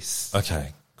space.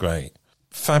 Okay, great.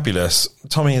 Fabulous.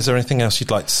 Tommy, is there anything else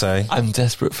you'd like to say? I'm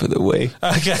desperate for the wee.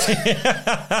 Okay.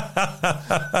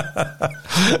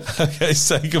 Okay,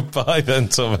 say goodbye then,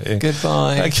 Tommy.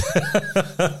 Goodbye.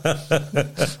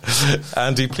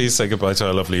 Andy, please say goodbye to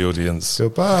our lovely audience.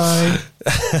 Goodbye.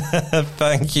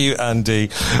 Thank you, Andy.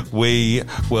 We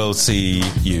will see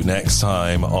you next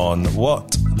time on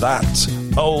What That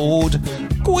Old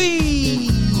Queen.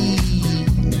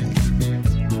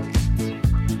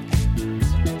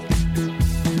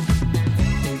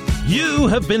 You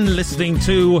have been listening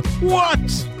to What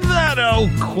That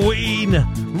Old Queen,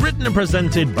 written and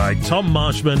presented by Tom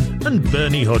Marshman and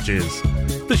Bernie Hodges.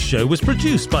 The show was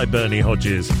produced by Bernie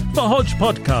Hodges for Hodge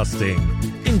Podcasting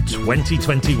in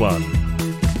 2021.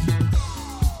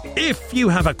 If you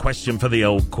have a question for the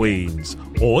Old Queens,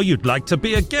 or you'd like to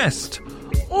be a guest,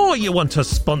 or you want to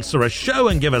sponsor a show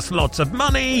and give us lots of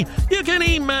money, you can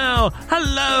email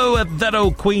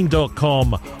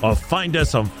hello@thatoldqueen.com or find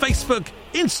us on Facebook,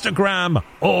 Instagram,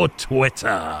 or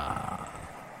Twitter.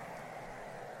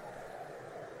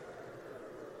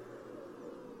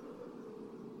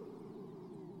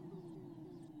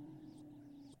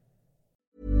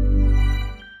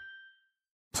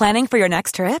 Planning for your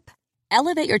next trip?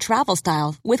 Elevate your travel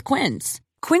style with Quince.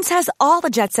 Quince has all the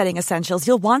jet-setting essentials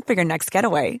you'll want for your next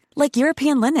getaway, like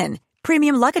European linen,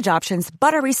 premium luggage options,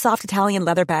 buttery soft Italian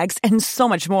leather bags, and so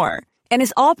much more. And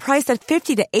is all priced at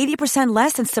 50 to 80%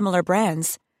 less than similar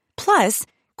brands. Plus,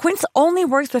 Quince only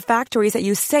works with factories that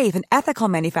use safe and ethical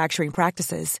manufacturing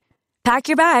practices. Pack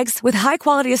your bags with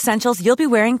high-quality essentials you'll be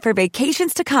wearing for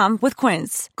vacations to come with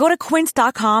Quince. Go to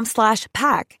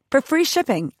quince.com/pack for free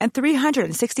shipping and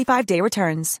 365-day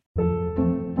returns.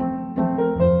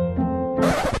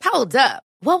 Hold up.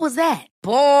 What was that?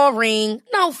 Boring.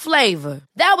 No flavor.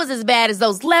 That was as bad as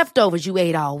those leftovers you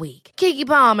ate all week. Keke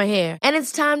Palmer here, and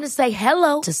it's time to say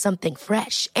hello to something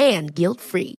fresh and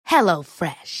guilt-free. Hello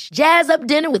Fresh. Jazz up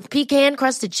dinner with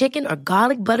pecan-crusted chicken or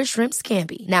garlic butter shrimp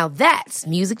scampi. Now that's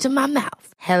music to my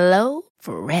mouth. Hello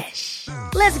Fresh.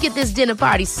 Let's get this dinner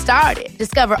party started.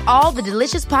 Discover all the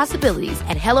delicious possibilities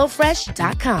at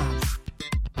hellofresh.com.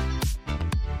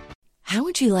 How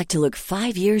would you like to look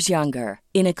 5 years younger?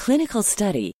 In a clinical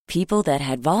study, people that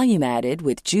had volume added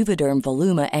with Juvederm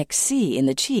Voluma XC in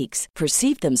the cheeks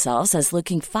perceived themselves as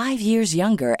looking 5 years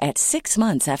younger at 6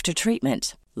 months after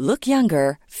treatment. Look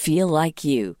younger, feel like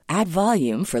you. Add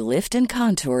volume for lift and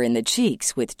contour in the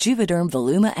cheeks with Juvederm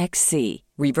Voluma XC.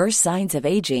 Reverse signs of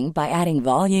aging by adding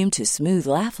volume to smooth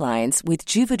laugh lines with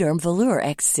Juvederm Volure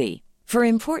XC. For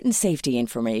important safety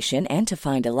information and to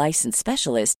find a licensed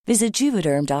specialist, visit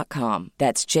Juvederm.com.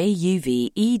 That's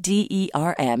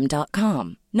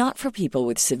JUVEDERM.com. Not for people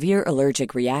with severe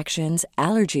allergic reactions,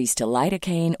 allergies to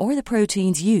lidocaine, or the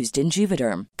proteins used in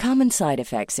Juvederm. Common side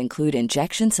effects include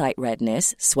injection site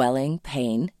redness, swelling,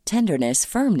 pain, tenderness,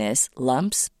 firmness,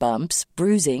 lumps, bumps,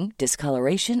 bruising,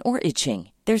 discoloration, or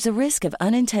itching. There's a risk of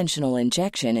unintentional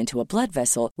injection into a blood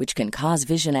vessel, which can cause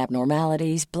vision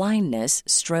abnormalities, blindness,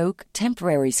 stroke,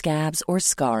 temporary scabs, or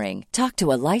scarring. Talk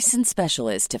to a licensed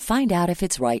specialist to find out if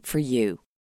it's right for you.